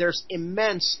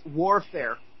immense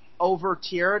warfare over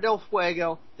Tierra del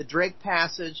Fuego, the Drake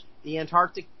Passage, the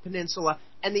Antarctic Peninsula,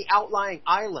 and the outlying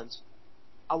islands.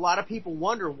 A lot of people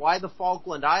wonder why the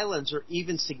Falkland Islands are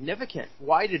even significant.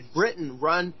 Why did Britain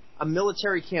run a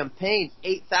military campaign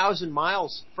 8,000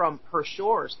 miles from her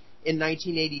shores in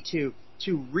 1982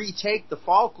 to retake the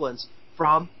Falklands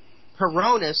from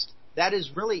Peronist, that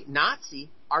is really Nazi,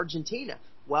 Argentina?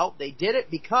 Well, they did it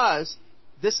because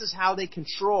this is how they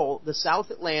control the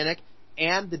South Atlantic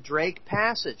and the Drake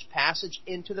Passage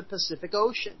into the Pacific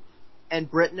Ocean. And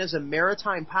Britain, as a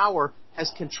maritime power,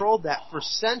 has controlled that for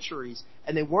centuries,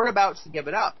 and they weren't about to give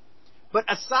it up. But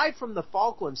aside from the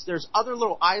Falklands, there's other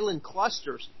little island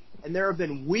clusters, and there have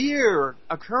been weird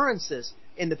occurrences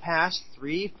in the past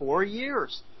 3-4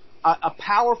 years. A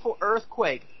powerful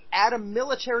earthquake at a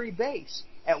military base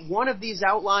at one of these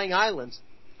outlying islands.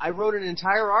 I wrote an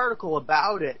entire article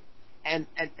about it and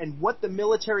what the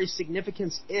military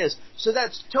significance is. So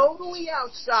that's totally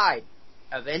outside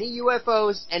of any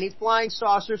UFOs, any flying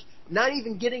saucers, not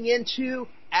even getting into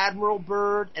Admiral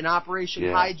Byrd and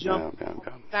Operation High Jump.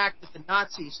 The fact that the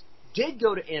Nazis did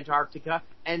go to Antarctica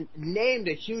and named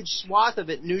a huge swath of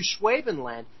it New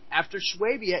Schwabenland after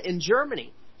Schwabia in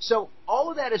Germany. So all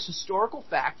of that is historical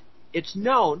fact. It's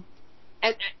known.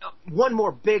 And one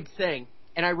more big thing,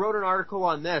 and I wrote an article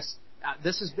on this.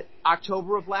 This is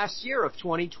October of last year, of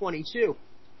 2022.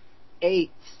 A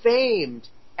famed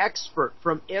expert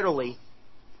from Italy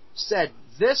said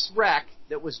this wreck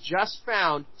that was just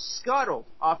found, scuttled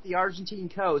off the Argentine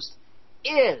coast,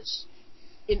 is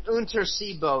an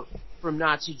Untersee boat from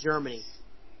Nazi Germany.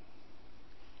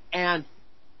 And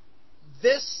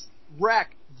this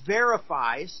wreck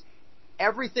verifies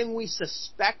everything we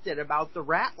suspected about the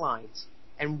rat lines.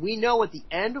 And we know at the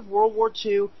end of World War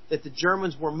II that the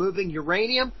Germans were moving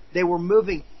uranium. They were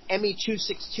moving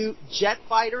Me-262 jet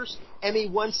fighters,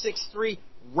 Me-163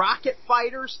 rocket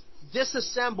fighters,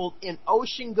 disassembled in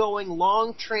ocean-going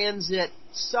long transit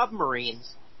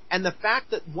submarines. And the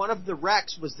fact that one of the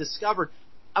wrecks was discovered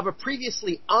of a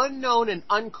previously unknown and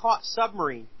uncaught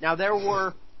submarine. Now, there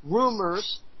were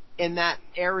rumors in that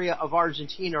area of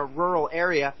Argentina, rural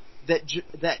area,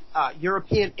 that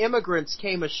European immigrants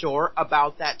came ashore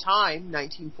about that time,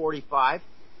 1945,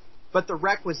 but the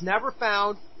wreck was never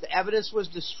found, the evidence was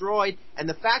destroyed, and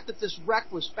the fact that this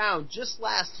wreck was found just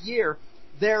last year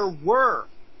there were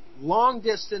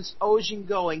long-distance,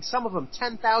 ocean-going, some of them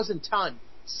 10,000-ton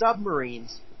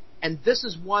submarines, and this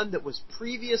is one that was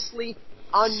previously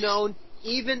unknown,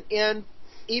 even in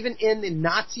the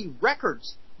Nazi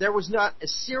records. There was not a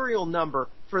serial number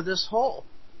for this hull.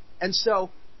 And so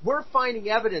we're finding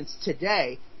evidence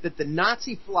today that the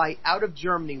Nazi flight out of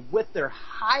Germany, with their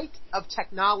height of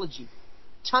technology,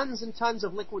 tons and tons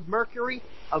of liquid mercury,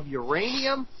 of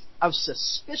uranium, of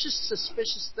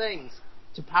suspicious things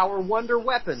to power wonder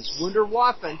weapons,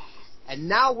 Wunderwaffen, and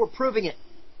now we're proving it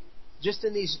just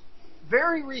in these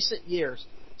very recent years.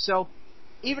 So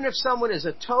even if someone is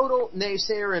a total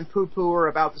naysayer and poo-pooer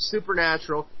about the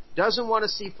supernatural, doesn't want to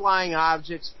see flying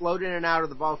objects float in and out of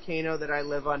the volcano that I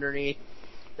live underneath,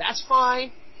 that's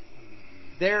fine.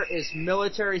 There is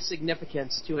military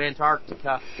significance to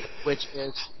Antarctica, which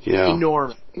is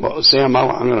enormous. Well, Sam,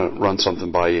 I'm going to run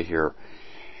something by you here.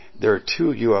 There are two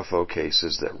UFO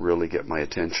cases that really get my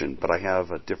attention, but I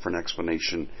have a different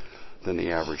explanation than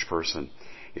the average person.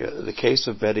 The case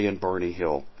of Betty and Barney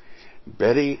Hill.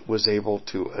 Betty was able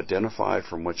to identify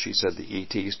from what she said the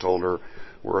ETs told her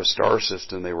where a star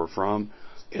system they were from.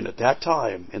 And at that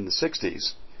time, in the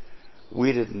 60s,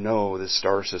 we didn't know this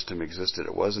star system existed.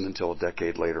 It wasn't until a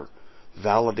decade later,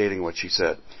 validating what she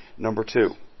said. Number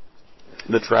two,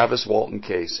 the Travis Walton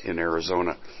case in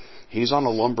Arizona. He's on a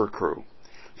lumber crew,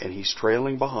 and he's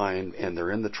trailing behind, and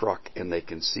they're in the truck, and they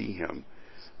can see him.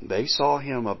 They saw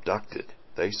him abducted.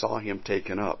 They saw him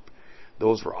taken up.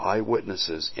 Those were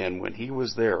eyewitnesses, and when he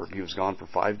was there, he was gone for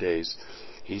 5 days,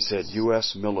 he said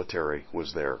U.S. military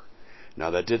was there.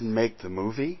 Now, that didn't make the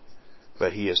movie,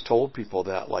 but he has told people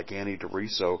that, like Annie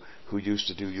DeRiso, who used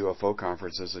to do UFO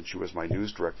conferences, and she was my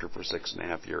news director for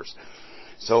 6.5 years.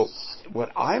 So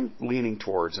what I'm leaning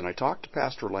towards, and I talked to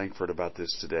Pastor Langford about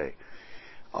this today,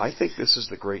 I think this is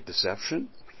the great deception.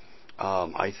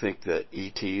 I think that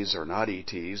ETs are not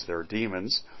ETs, they're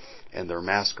demons, and they're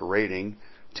masquerading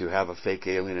to have a fake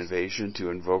alien invasion, to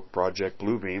invoke Project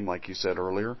Bluebeam, like you said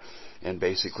earlier, and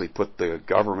basically put the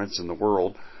governments in the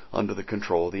world under the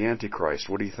control of the Antichrist.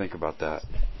 What do you think about that?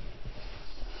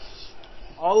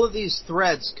 All of these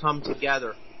threads come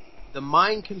together. The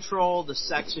mind control, the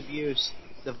sex abuse,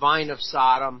 the vine of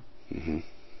Sodom. Mm-hmm.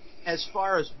 As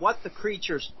far as what the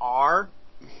creatures are,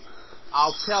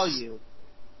 I'll tell you.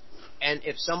 And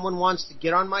if someone wants to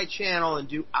get on my channel and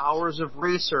do hours of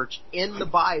research in the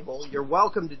Bible, you're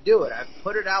welcome to do it. I've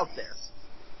put it out there.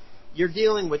 You're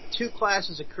dealing with two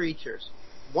classes of creatures.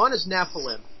 One is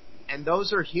Nephilim, and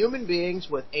those are human beings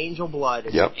with angel blood.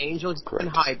 It's an angel-human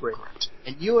hybrid.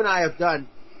 And you and I have done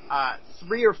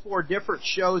 3 or 4 different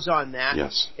shows on that.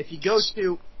 Yes. If you go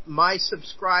to my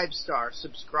Subscribestar,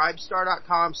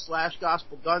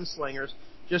 subscribestar.com/gospelgunslingers,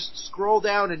 just scroll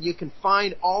down and you can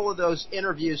find all of those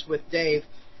interviews with Dave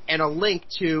and a link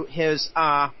to his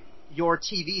Your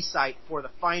TV site for the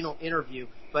final interview.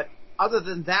 But other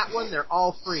than that one, they're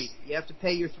all free. You have to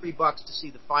pay your $3 to see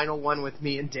the final one with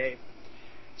me and Dave.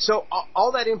 So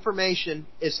all that information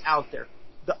is out there.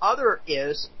 The other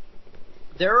is,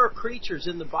 there are creatures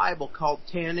in the Bible called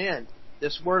Tanin.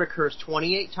 This word occurs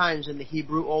 28 times in the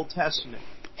Hebrew Old Testament.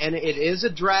 And it is a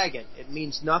dragon. It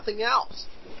means nothing else.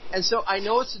 And so I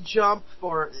know it's a jump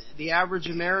for the average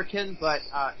American, but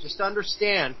just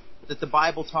understand that the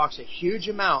Bible talks a huge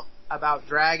amount about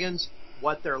dragons,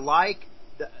 what they're like.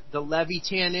 The Levi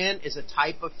Tanin is a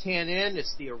type of Tanin.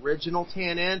 It's the original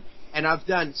Tanin. And I've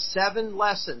done 7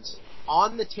 lessons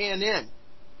on the Tanin.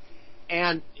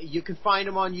 And you can find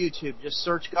them on YouTube. Just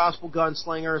search Gospel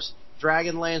Gunslingers,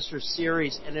 Dragon Lancers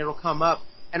series, and it'll come up.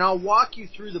 And I'll walk you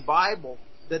through the Bible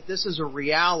that this is a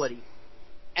reality.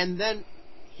 And then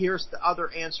here's the other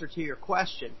answer to your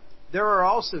question. There are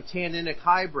also Taninic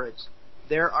hybrids.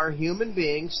 There are human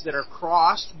beings that are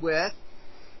crossed with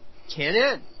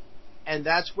Tanin. And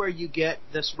that's where you get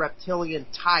this reptilian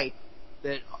type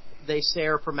that they say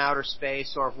are from outer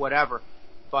space or whatever.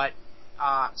 But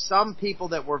some people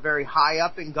that were very high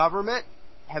up in government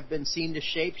have been seen to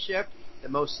shapeshift, the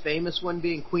most famous one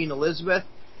being Queen Elizabeth.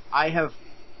 I have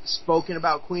spoken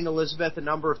about Queen Elizabeth a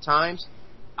number of times.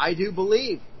 I do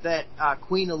believe that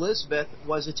Queen Elizabeth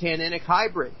was a Taninic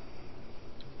hybrid,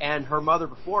 and her mother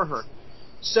before her.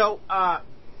 So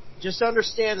just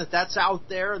understand that that's out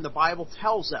there, and the Bible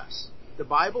tells us. The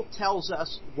Bible tells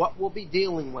us what we'll be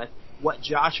dealing with, what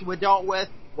Joshua dealt with,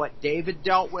 what David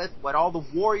dealt with, what all the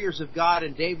warriors of God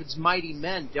and David's mighty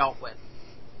men dealt with.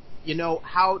 You know,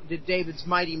 how did David's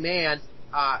mighty man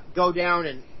go down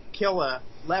and kill a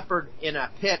leopard in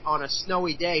a pit on a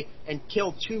snowy day and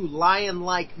kill 2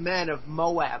 lion-like men of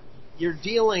Moab? You're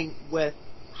dealing with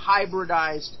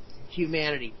hybridized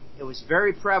humanity. It was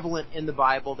very prevalent in the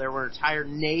Bible. There were entire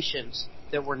nations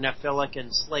that were Nephilic and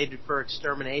slated for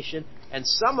extermination, and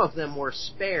some of them were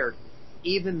spared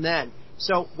even then.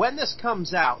 So when this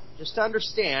comes out, just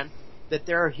understand that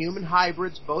there are human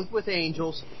hybrids, both with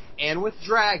angels and with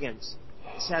dragons.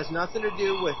 This has nothing to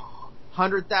do with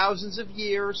hundred thousands of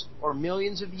years or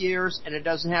millions of years, and it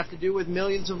doesn't have to do with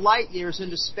millions of light years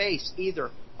into space either,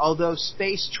 although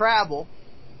space travel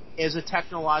is a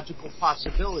technological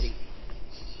possibility.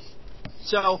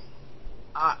 So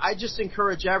I just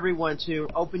encourage everyone to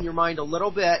open your mind a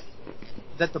little bit,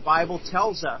 that the Bible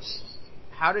tells us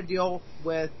how to deal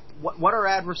with what our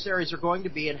adversaries are going to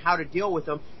be and how to deal with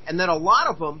them, and that a lot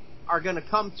of them are going to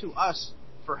come to us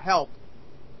for help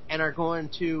and are going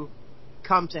to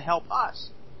come to help us.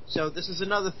 So this is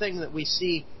another thing that we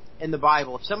see in the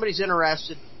Bible. If somebody's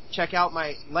interested, check out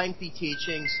my lengthy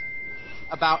teachings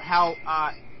about how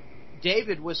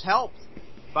David was helped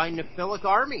by Nephilic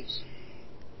armies.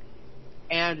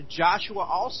 And Joshua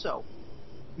also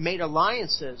made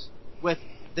alliances with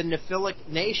the Nephilic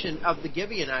nation of the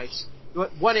Gibeonites.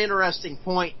 One interesting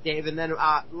point, Dave, and then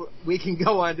we can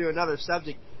go on to another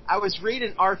subject. I was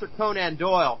reading Arthur Conan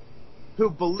Doyle, who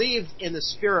believed in the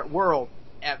spirit world,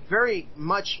 very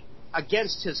much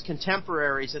against his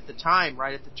contemporaries at the time,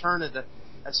 right at the turn of the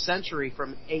century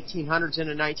from 1800s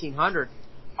into 1900.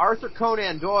 Arthur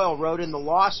Conan Doyle wrote in The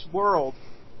Lost World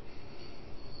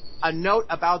a note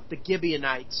about the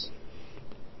Gibeonites.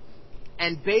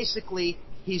 And basically,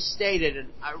 he stated, and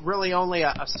really only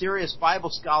a serious Bible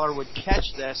scholar would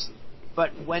catch this,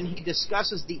 but when he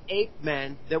discusses the ape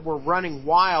men that were running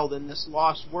wild in this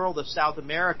lost world of South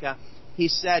America, he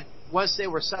said once they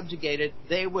were subjugated,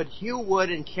 they would hew wood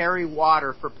and carry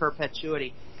water for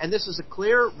perpetuity. And this is a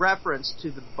clear reference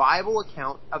to the Bible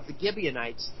account of the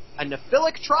Gibeonites, a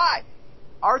Nephilic tribe.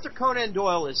 Arthur Conan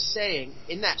Doyle is saying,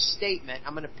 in that statement,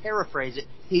 I'm going to paraphrase it,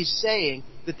 he's saying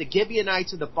that the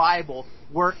Gibeonites of the Bible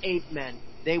were ape men.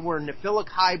 They were Nephilic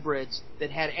hybrids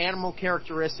that had animal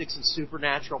characteristics and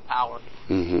supernatural power.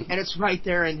 Mm-hmm. And it's right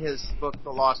there in his book, The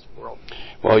Lost World.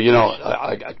 Well, you know,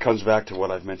 it comes back to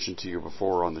what I've mentioned to you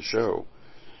before on the show.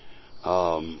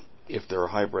 If there are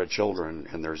hybrid children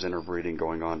and there's interbreeding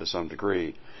going on to some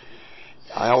degree,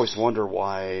 I always wonder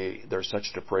why there's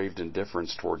such depraved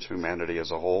indifference towards humanity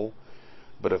as a whole.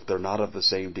 But if they're not of the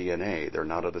same DNA, they're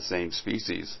not of the same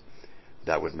species,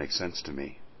 that would make sense to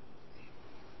me.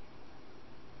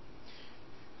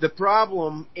 The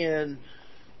problem in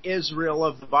Israel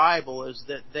of the Bible is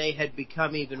that they had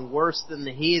become even worse than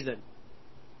the heathen.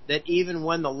 That even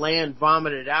when the land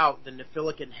vomited out the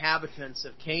Nephilic inhabitants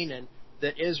of Canaan,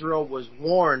 that Israel was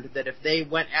warned that if they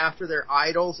went after their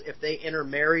idols, if they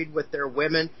intermarried with their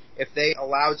women, if they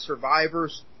allowed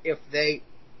survivors, if they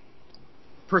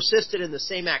persisted in the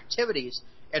same activities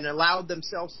and allowed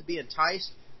themselves to be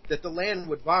enticed, that the land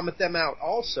would vomit them out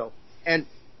also. And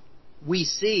we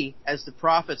see, as the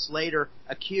prophets later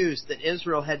accused, that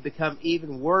Israel had become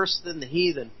even worse than the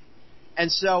heathen.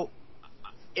 And so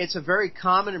it's a very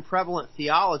common and prevalent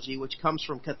theology, which comes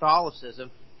from Catholicism,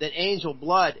 that angel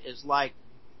blood is like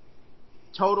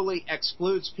totally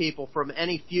excludes people from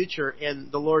any future in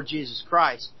the Lord Jesus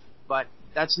Christ. But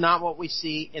that's not what we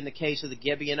see in the case of the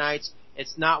Gibeonites.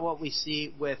 It's not what we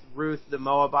see with Ruth the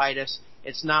Moabitess.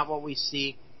 It's not what we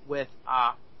see with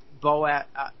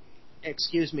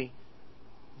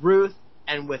Ruth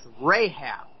and with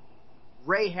Rahab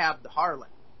the harlot.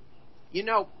 You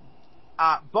know,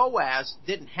 Boaz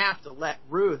didn't have to let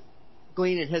Ruth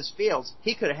glean in his fields.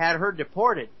 He could have had her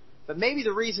deported. But maybe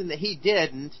the reason that he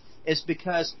didn't is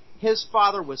because his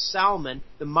father was Salmon,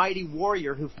 the mighty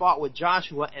warrior who fought with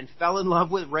Joshua and fell in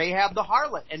love with Rahab the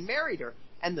harlot and married her.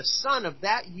 And the son of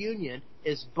that union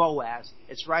is Boaz.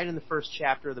 It's right in the first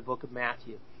chapter of the book of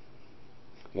Matthew.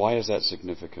 Why is that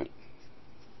significant?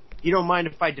 You don't mind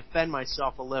if I defend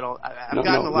myself a little? I've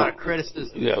gotten a lot of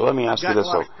criticism. Yeah, let me ask you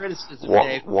this though.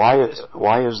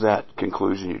 Why is that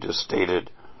conclusion you just stated?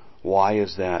 Why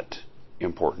is that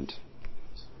important?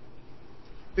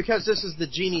 Because this is the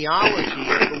genealogy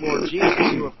of the Lord Jesus,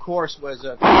 who of course was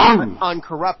an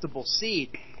uncorruptible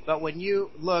seed. But when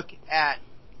you look at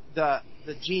the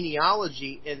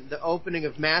genealogy in the opening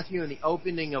of Matthew and the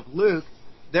opening of Luke,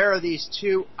 there are these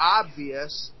two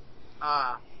obvious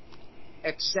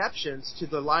exceptions to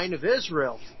the line of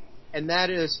Israel, and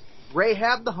that is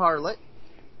Rahab the harlot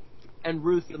and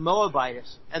Ruth the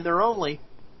Moabitess, and they're only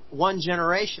one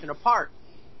generation apart.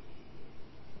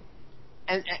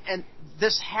 And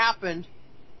this happened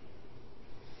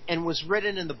and was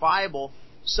written in the Bible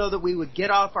so that we would get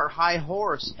off our high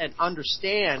horse and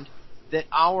understand that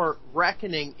our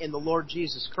reckoning in the Lord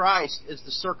Jesus Christ is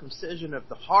the circumcision of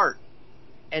the heart.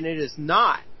 and it is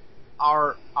not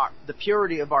the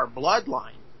purity of our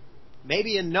bloodline.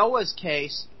 Maybe in Noah's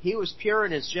case, he was pure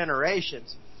in his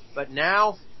generations, but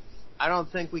now I don't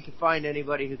think we can find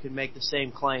anybody who can make the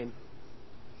same claim.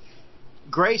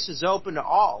 Grace is open to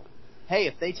all. Hey,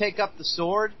 if they take up the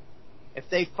sword, if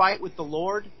they fight with the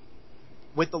Lord,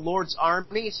 with the Lord's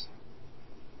armies.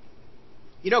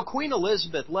 You know, Queen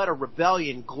Elizabeth led a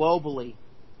rebellion globally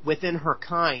within her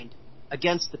kind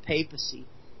against the papacy.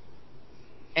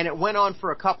 And it went on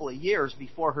for a couple of years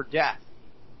before her death.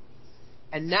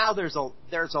 And now there's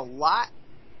a lot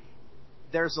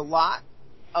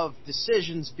of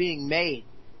decisions being made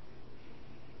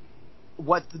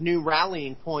what the new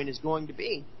rallying point is going to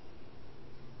be.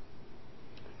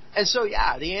 And so,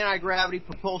 yeah, the anti-gravity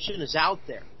propulsion is out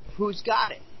there. Who's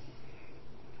got it?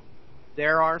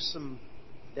 There are some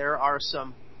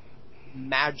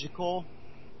magical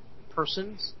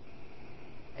persons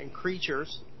and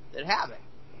creatures that have it.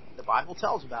 The Bible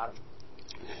tells about them.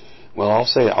 Well, I'll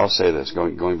say this.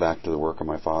 Going back to the work of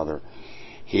my father,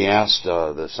 he asked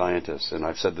the scientists, and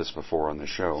I've said this before on the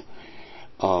show,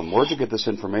 where'd you get this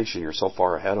information? You're so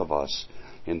far ahead of us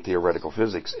in theoretical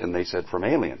physics. And they said, from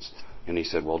aliens. And he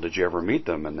said, well, did you ever meet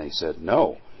them? And they said,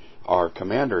 no, our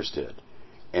commanders did.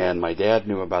 And my dad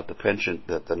knew about the penchant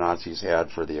that the Nazis had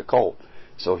for the occult,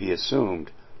 so he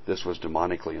assumed this was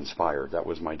demonically inspired. That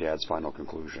was my dad's final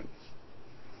conclusion.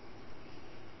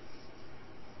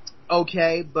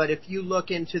 Okay, but if you look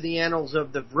into the annals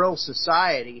of the Vril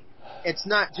Society, it's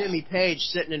not Jimmy Page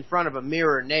sitting in front of a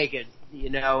mirror naked,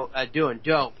 doing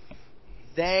dope.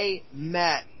 They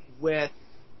met with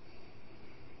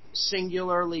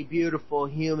singularly beautiful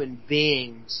human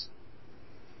beings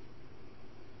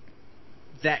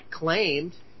that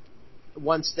claimed,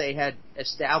 once they had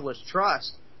established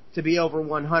trust, to be over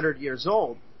 100 years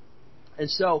old. And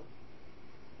so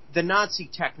the Nazi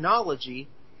technology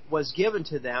was given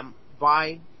to them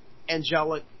by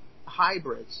angelic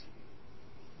hybrids,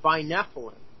 by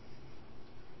Nephilim,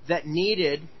 that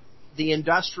needed the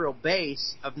industrial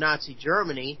base of Nazi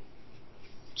Germany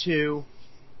to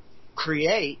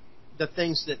create the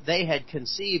things that they had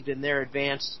conceived in their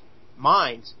advanced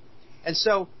minds. And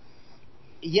so,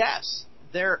 yes,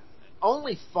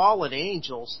 only fallen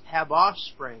angels have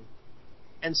offspring.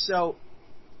 And so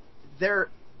they're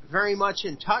very much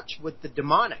in touch with the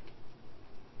demonic.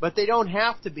 But they don't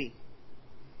have to be.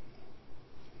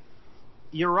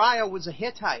 Uriah was a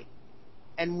Hittite.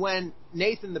 And when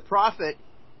Nathan the prophet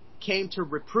came to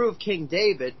reprove King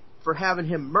David for having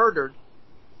him murdered,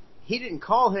 he didn't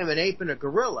call him an ape and a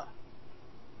gorilla.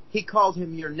 He called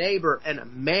him your neighbor and a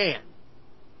man.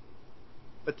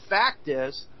 But the fact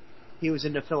is, he was a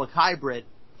Nephilic hybrid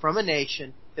from a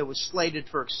nation that was slated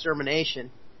for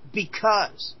extermination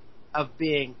because of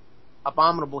being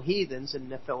abominable heathens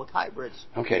and Nephilic hybrids.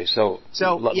 Okay,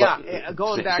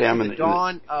 going back to the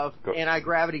dawn of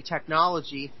anti-gravity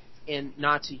technology in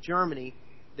Nazi Germany,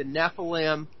 the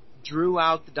Nephilim drew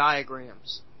out the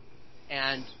diagrams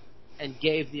and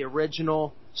gave the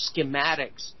original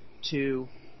schematics to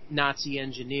Nazi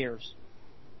engineers.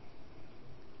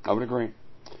 I would agree.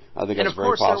 I think and that's of very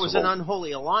course possible. There was an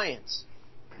unholy alliance,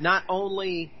 not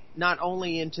only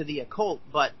into the occult,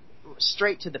 but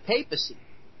straight to the papacy.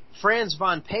 Franz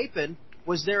von Papen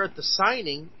was there at the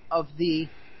signing of the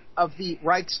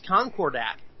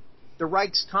Reichskonkordat. The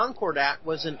Reichskonkordat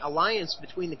was an alliance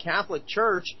between the Catholic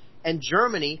Church and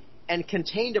Germany, and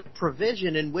contained a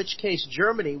provision in which case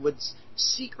Germany would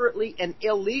secretly and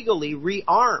illegally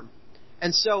rearm.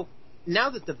 And so, now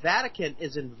that the Vatican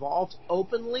is involved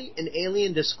openly in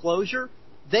alien disclosure,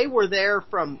 they were there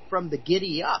from the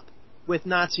giddy up with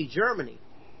Nazi Germany.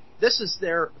 This is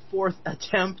their fourth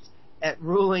attempt at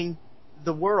ruling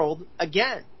the world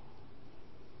again.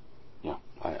 Yeah,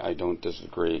 I don't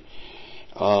disagree.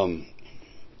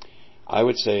 I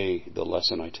would say the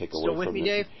lesson I take away Still with from me, it.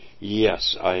 Dave?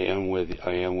 Yes, I am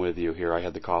with you here. I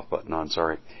had the cough button on.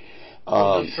 Sorry.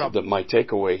 No trouble. My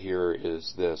takeaway here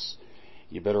is this: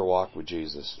 you better walk with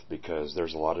Jesus, because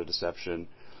there's a lot of deception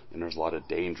and there's a lot of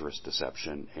dangerous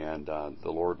deception, and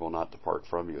the Lord will not depart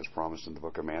from you, as promised in the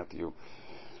book of Matthew.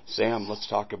 Sam, let's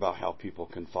talk about how people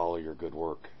can follow your good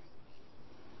work.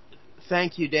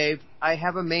 Thank you, Dave. I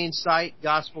have a main site,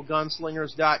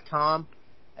 gospelgunslingers.com.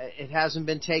 It hasn't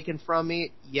been taken from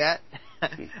me yet.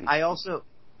 I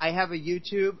have a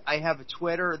YouTube. I have a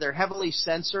Twitter. They're heavily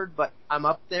censored, but I'm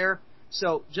up there.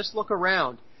 So just look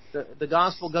around. The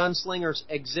Gospel Gunslingers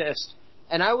exist.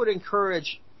 And I would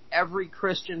encourage every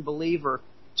Christian believer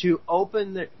to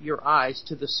open your eyes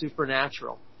to the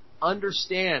supernatural.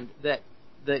 Understand that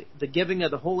the giving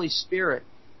of the Holy Spirit,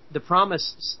 the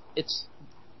promise,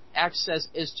 access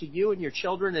is to you and your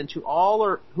children and to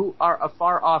all who are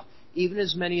afar off, even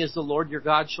as many as the Lord your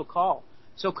God shall call.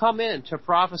 So come in to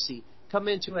prophecy, come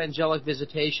into angelic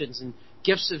visitations and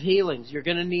gifts of healings. You're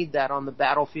going to need that on the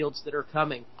battlefields that are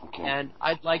coming. Okay. And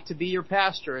I'd like to be your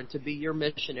pastor and to be your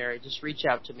missionary. Just reach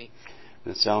out to me.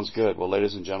 That sounds good. Well,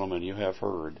 ladies and gentlemen, you have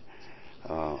heard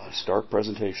a stark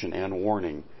presentation and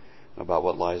warning about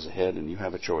what lies ahead, and you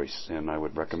have a choice. And I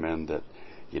would recommend that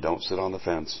you don't sit on the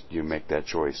fence. You make that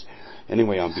choice.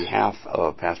 Anyway, on behalf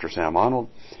of Pastor Sam Honnold,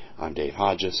 I'm Dave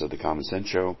Hodges of The Common Sense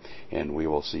Show, and we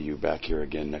will see you back here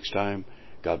again next time.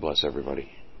 God bless everybody.